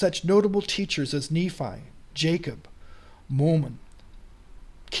from such notable teachers as Nephi, Jacob, Mormon,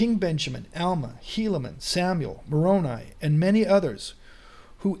 King Benjamin, Alma, Helaman, Samuel, Moroni, and many others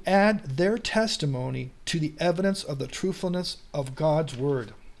who add their testimony to the evidence of the truthfulness of God's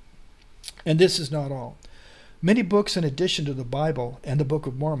Word. And this is not all. Many books in addition to the Bible and the Book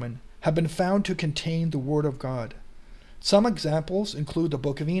of Mormon have been found to contain the Word of God. Some examples include the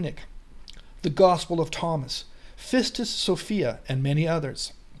Book of Enoch, the Gospel of Thomas, Pistis Sophia, and many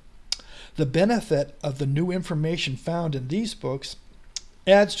others. The benefit of the new information found in these books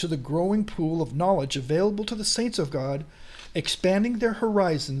adds to the growing pool of knowledge available to the saints of God, expanding their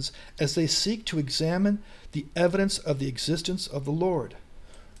horizons as they seek to examine the evidence of the existence of the Lord.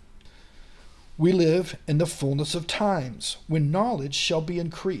 We live in the fullness of times, when knowledge shall be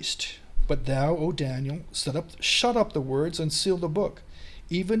increased. But thou, O Daniel, shut up the words and seal the book,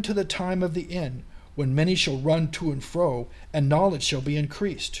 even to the time of the end, when many shall run to and fro, and knowledge shall be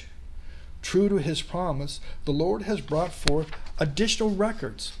increased. True to his promise, the Lord has brought forth additional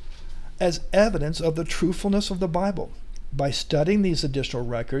records as evidence of the truthfulness of the Bible. By studying these additional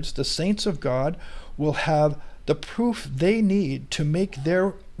records, the saints of God will have the proof they need to make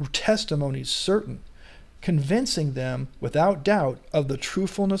their testimonies certain, convincing them without doubt of the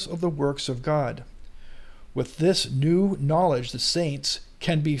truthfulness of the works of God. With this new knowledge, the saints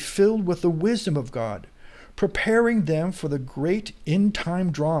can be filled with the wisdom of God, preparing them for the great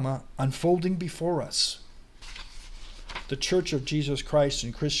end-time drama unfolding before us. The Church of Jesus Christ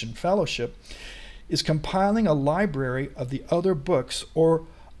and Christian Fellowship is compiling a library of the other books, or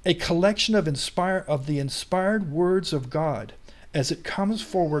a collection of the inspired words of God as it comes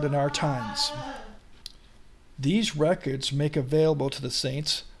forward in our times. These records make available to the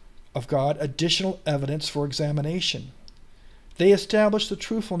saints of God additional evidence for examination. They establish the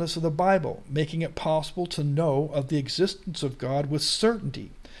truthfulness of the Bible, making it possible to know of the existence of God with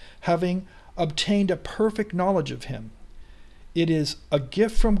certainty, having obtained a perfect knowledge of him. It is a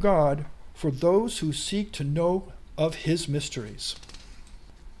gift from God for those who seek to know of his mysteries.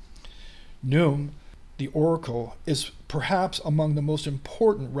 Num, the oracle, is perhaps among the most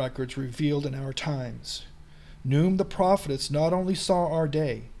important records revealed in our times. Num, the prophetess, not only saw our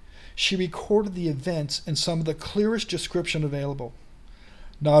day, she recorded the events in some of the clearest description available.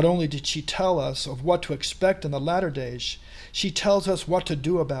 Not only did she tell us of what to expect in the latter days, she tells us what to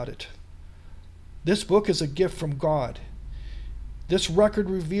do about it. This book is a gift from God. This record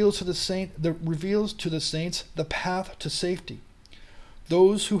reveals to the saints the path to safety.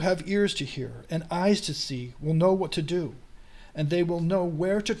 Those who have ears to hear and eyes to see will know what to do, and they will know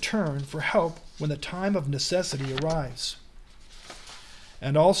where to turn for help when the time of necessity arrives.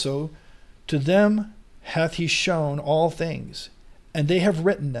 And also, to them hath he shown all things, and they have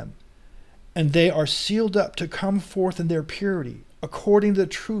written them, and they are sealed up to come forth in their purity, according to the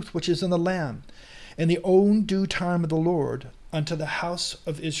truth which is in the Lamb, in the own due time of the Lord, unto the house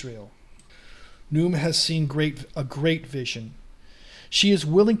of Israel. Noom has seen a great vision. She is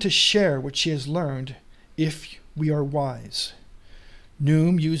willing to share what she has learned if we are wise.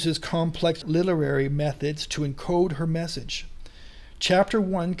 Noom uses complex literary methods to encode her message. Chapter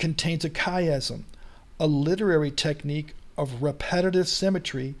 1 contains a chiasm, a literary technique of repetitive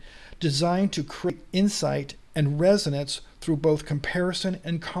symmetry designed to create insight and resonance through both comparison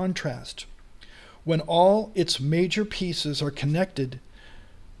and contrast. When all its major pieces are connected,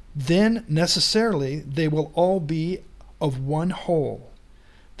 then necessarily they will all be of one whole.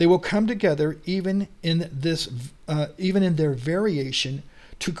 They will come together even in their variation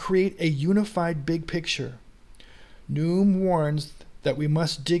to create a unified big picture. Noom warns that we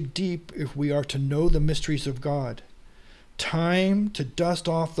must dig deep if we are to know the mysteries of God. Time to dust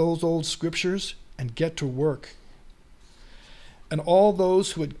off those old scriptures and get to work. And all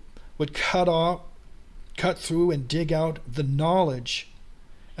those who would cut through and dig out the knowledge,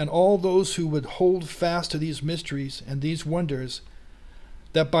 and all those who would hold fast to these mysteries and these wonders,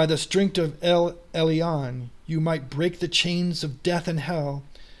 that by the strength of El Elyon you might break the chains of death and hell,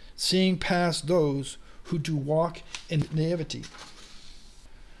 seeing past those who do walk in naivety.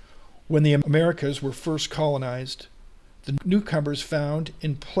 When the Americas were first colonized, the newcomers found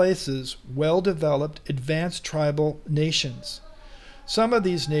in places well-developed, advanced tribal nations. Some of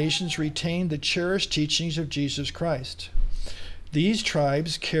these nations retained the cherished teachings of Jesus Christ. These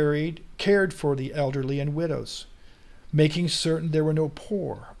tribes cared for the elderly and widows, making certain there were no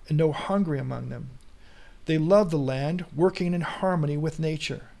poor and no hungry among them. They loved the land, working in harmony with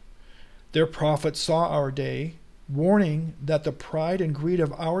nature. Their prophet saw our day, warning that the pride and greed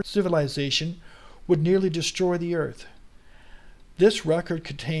of our civilization would nearly destroy the earth. This record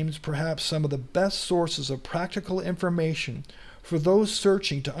contains perhaps some of the best sources of practical information for those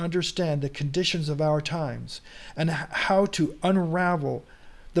searching to understand the conditions of our times and how to unravel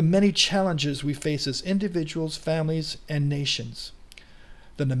the many challenges we face as individuals, families, and nations.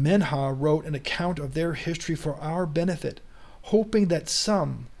 The Nemenha wrote an account of their history for our benefit, hoping that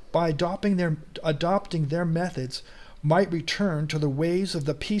some, by adopting their methods, might return to the ways of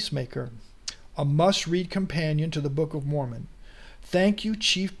the peacemaker, a must-read companion to the Book of Mormon. Thank you,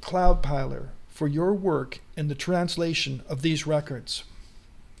 Chief Cloudpiler, for your work in the translation of these records.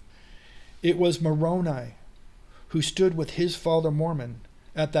 It was Moroni who stood with his father Mormon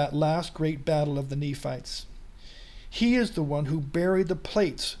at that last great battle of the Nephites. He is the one who buried the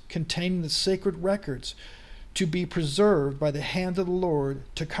plates containing the sacred records to be preserved by the hand of the Lord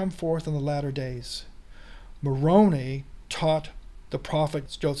to come forth in the latter days. Moroni taught the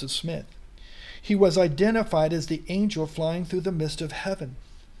prophet Joseph Smith. He was identified as the angel flying through the midst of heaven.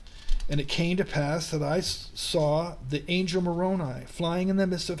 And it came to pass that I saw the angel Moroni flying in the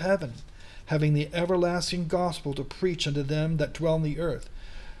midst of heaven, having the everlasting gospel to preach unto them that dwell in the earth,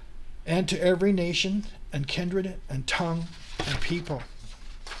 and to every nation and kindred and tongue and people.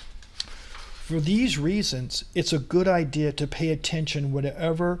 For these reasons, it's a good idea to pay attention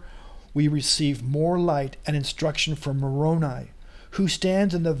whenever we receive more light and instruction from Moroni, who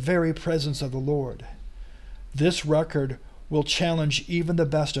stands in the very presence of the Lord. This record will challenge even the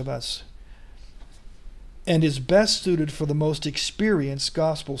best of us, and is best suited for the most experienced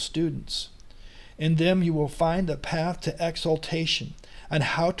gospel students. In them you will find the path to exaltation and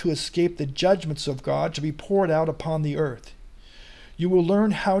how to escape the judgments of God to be poured out upon the earth. You will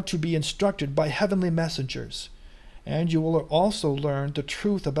learn how to be instructed by heavenly messengers, and you will also learn the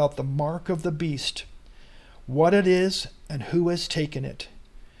truth about the mark of the beast, what it is and who has taken it.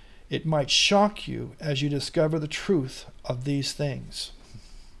 It might shock you as you discover the truth of these things.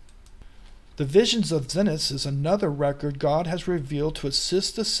 The visions of Zenith is another record God has revealed to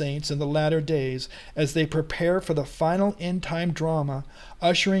assist the saints in the latter days as they prepare for the final end-time drama,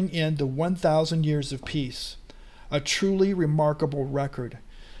 ushering in the 1,000 years of peace. A truly remarkable record.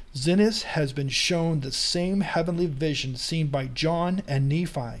 Zenith has been shown the same heavenly vision seen by John and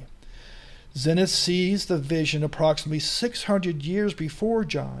Nephi. Zenith sees the vision approximately 600 years before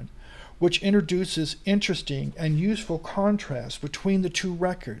John, which introduces interesting and useful contrasts between the two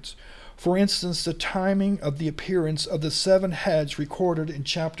records. For instance, the timing of the appearance of the 7 heads recorded in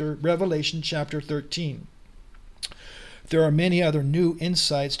Revelation chapter 13. There are many other new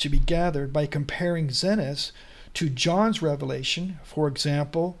insights to be gathered by comparing Zenith to John's revelation. For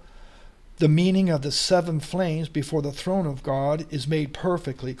example, the meaning of the 7 flames before the throne of God is made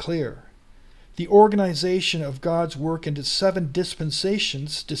perfectly clear. the organization of God's work into 7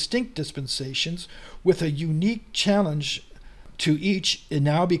 dispensations, distinct dispensations, with a unique challenge to each, it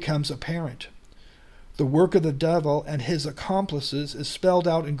now becomes apparent. The work of the devil and his accomplices is spelled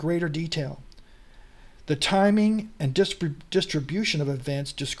out in greater detail. The timing and distribution of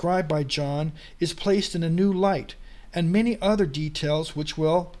events described by John is placed in a new light, and many other details which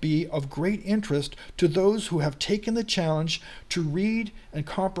will be of great interest to those who have taken the challenge to read and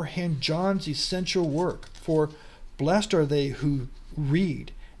comprehend John's essential work. For blessed are they who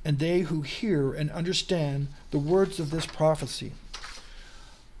read, and they who hear and understand the words of this prophecy.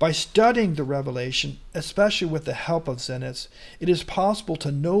 By studying the Revelation, especially with the help of Zenos, it is possible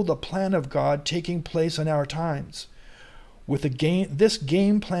to know the plan of God taking place in our times. With this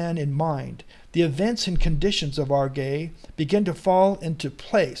game plan in mind, the events and conditions of our day begin to fall into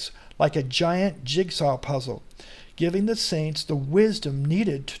place like a giant jigsaw puzzle, giving the saints the wisdom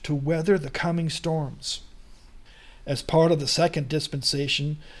needed to weather the coming storms. As part of the second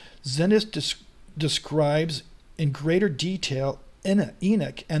dispensation, Zenos describes in greater detail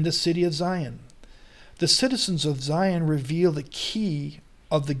Enoch and the city of Zion. The citizens of Zion reveal the key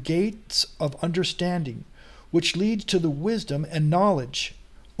of the gates of understanding, which leads to the wisdom and knowledge,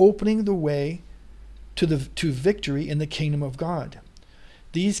 opening the way to victory in the kingdom of God.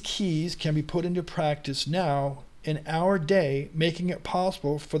 These keys can be put into practice now in our day, making it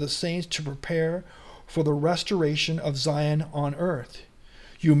possible for the saints to prepare for the restoration of Zion on earth.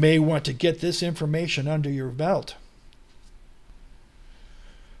 You may want to get this information under your belt.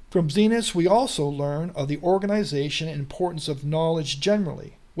 From Zenos, we also learn of the organization and importance of knowledge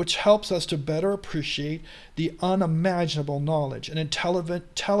generally, which helps us to better appreciate the unimaginable knowledge and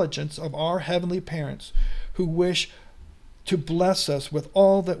intelligence of our heavenly parents who wish to bless us with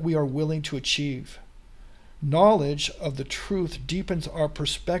all that we are willing to achieve. Knowledge of the truth deepens our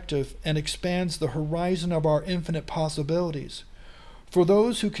perspective and expands the horizon of our infinite possibilities. For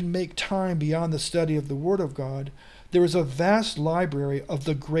those who can make time beyond the study of the Word of God, there is a vast library of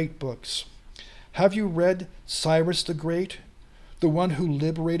the great books. Have you read Cyrus the Great, the one who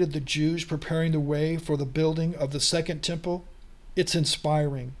liberated the Jews, preparing the way for the building of the Second Temple? It's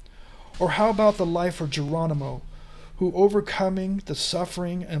inspiring. Or how about the life of Geronimo, who, overcoming the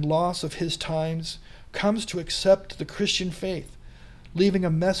suffering and loss of his times, comes to accept the Christian faith, leaving a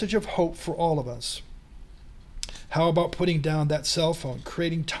message of hope for all of us? How about putting down that cell phone,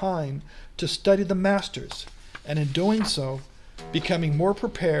 creating time to study the masters, and in doing so, becoming more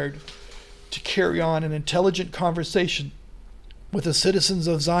prepared to carry on an intelligent conversation with the citizens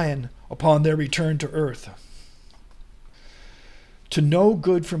of Zion upon their return to earth? To know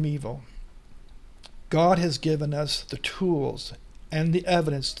good from evil, God has given us the tools and the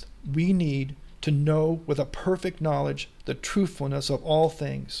evidence we need to know with a perfect knowledge the truthfulness of all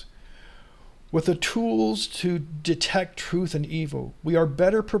things. With the tools to detect truth and evil, we are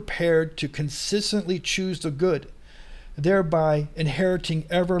better prepared to consistently choose the good, thereby inheriting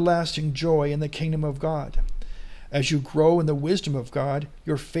everlasting joy in the kingdom of God. As you grow in the wisdom of God,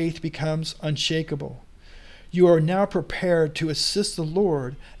 your faith becomes unshakable. You are now prepared to assist the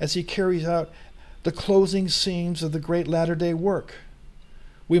Lord as He carries out the closing scenes of the great latter-day work.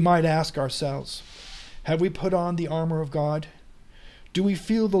 We might ask ourselves, have we put on the armor of God? Do we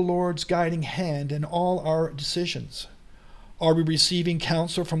feel the Lord's guiding hand in all our decisions? Are we receiving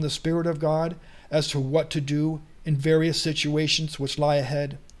counsel from the Spirit of God as to what to do in various situations which lie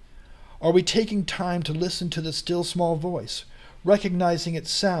ahead? Are we taking time to listen to the still small voice, recognizing its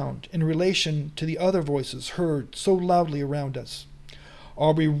sound in relation to the other voices heard so loudly around us?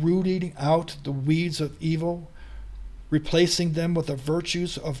 Are we rooting out the weeds of evil, replacing them with the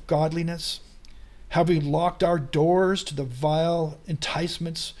virtues of godliness? Have we locked our doors to the vile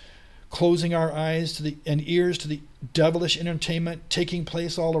enticements, closing our eyes to and ears to the devilish entertainment taking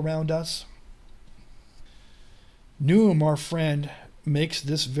place all around us? Newham, our friend, makes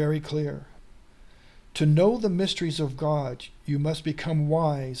this very clear. To know the mysteries of God, you must become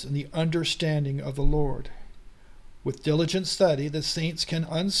wise in the understanding of the Lord. With diligent study, the saints can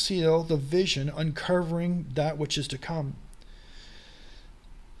unseal the vision, uncovering that which is to come.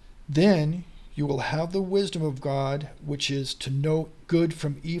 Then you will have the wisdom of God, which is to know good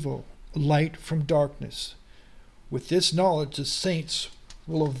from evil, light from darkness. With this knowledge, the saints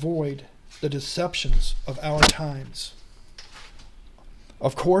will avoid the deceptions of our times.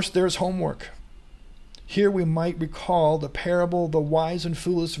 Of course, there's homework. Here we might recall the parable of the wise and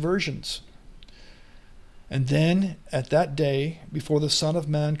foolish virgins. And then, at that day, before the Son of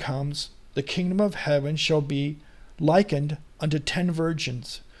Man comes, the kingdom of heaven shall be likened unto 10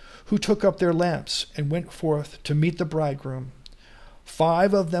 virgins, who took up their lamps and went forth to meet the bridegroom.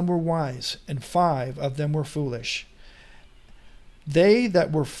 5 of them were wise, and 5 of them were foolish. They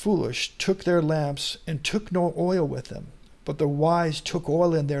that were foolish took their lamps, and took no oil with them. But the wise took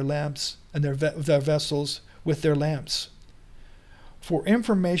oil in their lamps, and their vessels with their lamps. For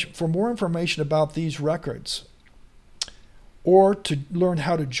more information about these records, or to learn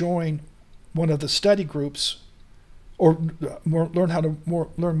how to join one of the study groups, or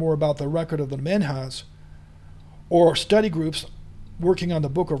learn more about the record of the Menhas, or study groups working on the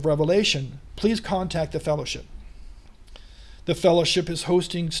book of Revelation, please contact the fellowship. The fellowship is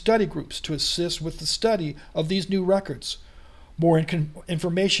hosting study groups to assist with the study of these new records. More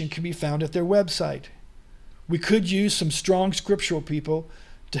information can be found at their website. We could use some strong scriptural people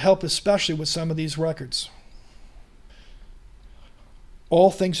to help, especially with some of these records. All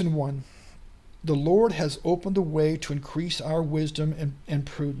things in one. The Lord has opened the way to increase our wisdom and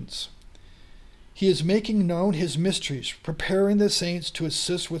prudence. He is making known his mysteries, preparing the saints to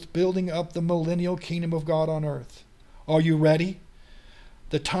assist with building up the millennial kingdom of God on earth. Are you ready?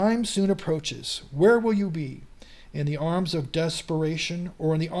 The time soon approaches. Where will you be? In the arms of desperation,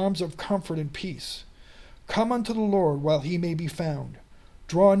 or in the arms of comfort and peace? Come unto the Lord while he may be found.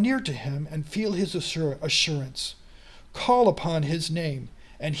 Draw near to him and feel his assurance. Call upon his name,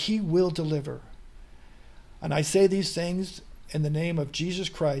 and he will deliver. And I say these things in the name of Jesus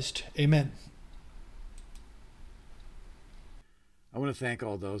Christ. Amen. I want to thank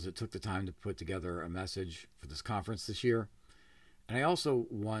all those that took the time to put together a message for this conference this year. And I also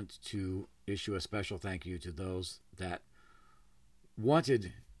want to issue a special thank you to those that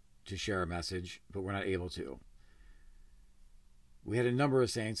wanted to share a message, but were not able to. We had a number of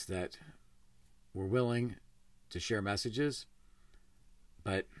saints that were willing to share messages,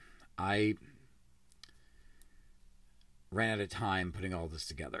 but I ran out of time putting all this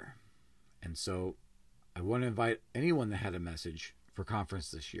together. And so I want to invite anyone that had a message for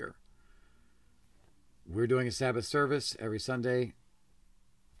conference this year. We're doing a Sabbath service every Sunday.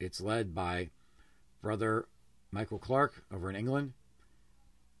 It's led by Brother Michael Clark over in England.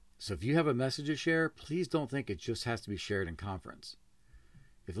 So if you have a message to share, please don't think it just has to be shared in conference.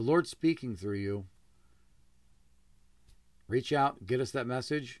 If the Lord's speaking through you, reach out, get us that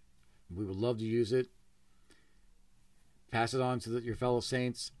message. We would love to use it. Pass it on to your fellow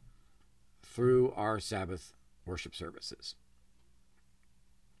saints through our Sabbath worship services.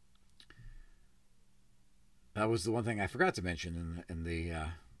 That was the one thing I forgot to mention in the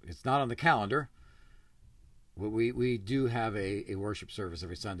it's not on the calendar. We do have a worship service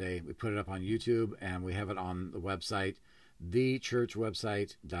every Sunday. We put it up on YouTube, and we have it on the website,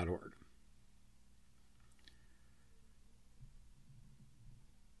 thechurchwebsite.org.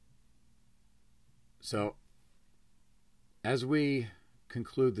 So, as we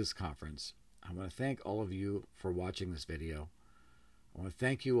conclude this conference, I want to thank all of you for watching this video. I want to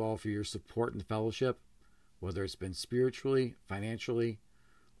thank you all for your support in the fellowship, whether it's been spiritually, financially,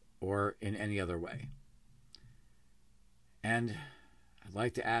 or in any other way. And I'd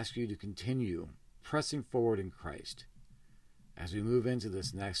like to ask you to continue pressing forward in Christ. As we move into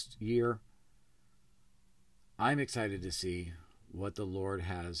this next year, I'm excited to see what the Lord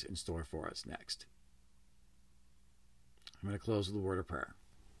has in store for us next. I'm going to close with a word of prayer.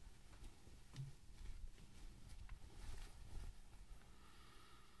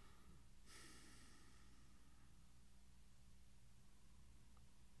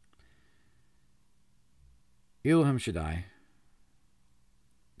 Elohim Shaddai,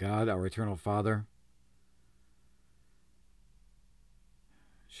 God, our eternal Father,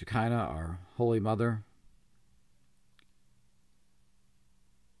 Shekinah, our Holy Mother,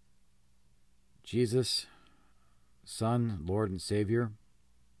 Jesus, Son, Lord, and Savior,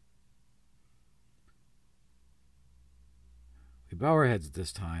 we bow our heads at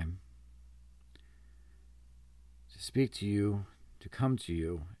this time to speak to you, to come to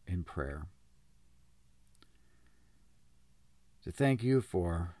you in prayer. To thank you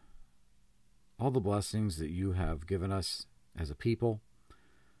for all the blessings that you have given us as a people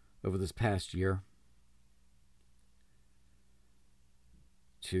over this past year.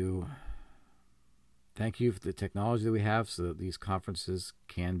 To thank you for the technology that we have so that these conferences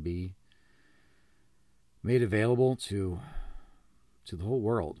can be made available to the whole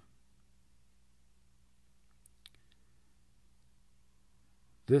world.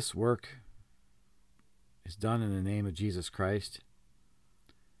 This work is done in the name of Jesus Christ,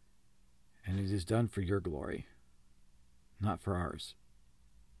 and it is done for your glory, not for ours.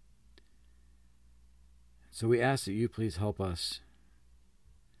 So we ask that you please help us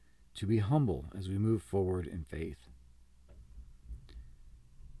to be humble as we move forward in faith,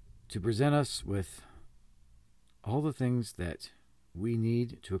 to present us with all the things that we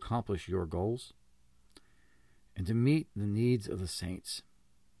need to accomplish your goals and to meet the needs of the saints.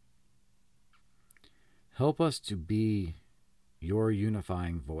 Help us to be your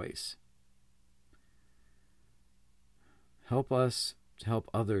unifying voice. Help us to help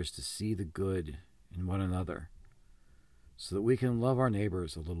others to see the good in one another so that we can love our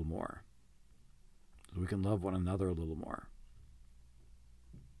neighbors a little more, so we can love one another a little more.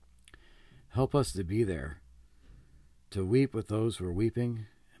 Help us to be there, to weep with those who are weeping,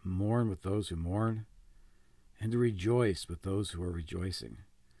 and mourn with those who mourn, and to rejoice with those who are rejoicing,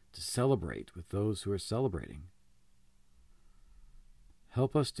 to celebrate with those who are celebrating.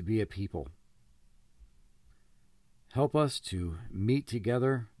 Help us to be a people. Help us to meet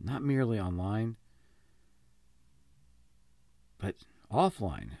together, not merely online, but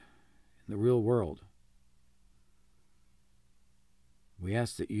offline, in the real world. We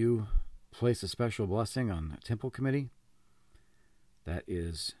ask that you place a special blessing on the Temple Committee that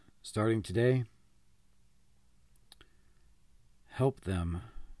is starting today. Help them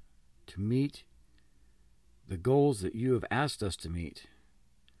to meet the goals that you have asked us to meet,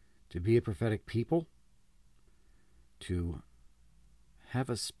 to be a prophetic people, to have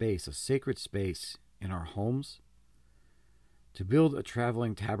a space, a sacred space in our homes, to build a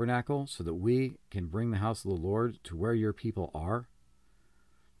traveling tabernacle so that we can bring the house of the Lord to where your people are,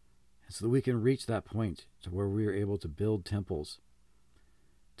 and so that we can reach that point to where we are able to build temples,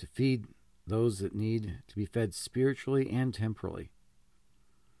 to feed those that need to be fed spiritually and temporally,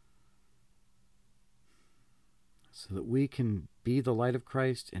 so that we can be the light of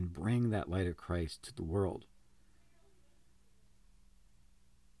Christ and bring that light of Christ to the world.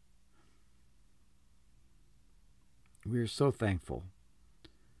 We are so thankful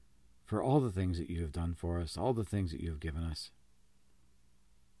for all the things that you have done for us, all the things that you have given us.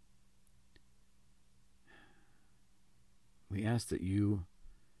 We ask that you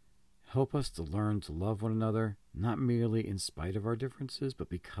help us to learn to love one another, not merely in spite of our differences, but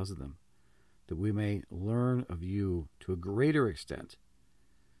because of them, that we may learn of you to a greater extent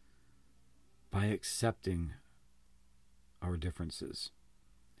by accepting our differences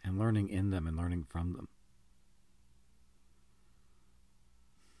and learning in them and learning from them.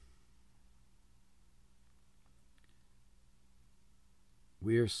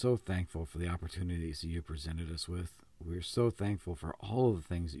 We are so thankful for the opportunities that you presented us with. We are so thankful for all of the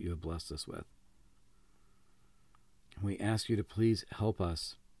things that you have blessed us with. And we ask you to please help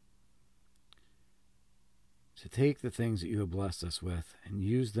us to take the things that you have blessed us with and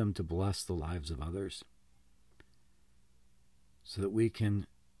use them to bless the lives of others, so that we can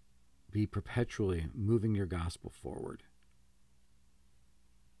be perpetually moving your gospel forward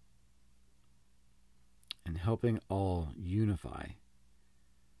and helping all unify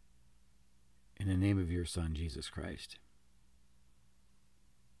in the name of your Son, Jesus Christ.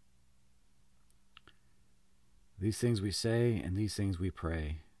 These things we say and these things we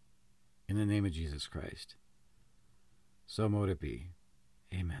pray in the name of Jesus Christ. So mote it be.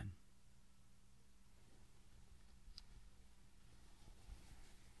 Amen.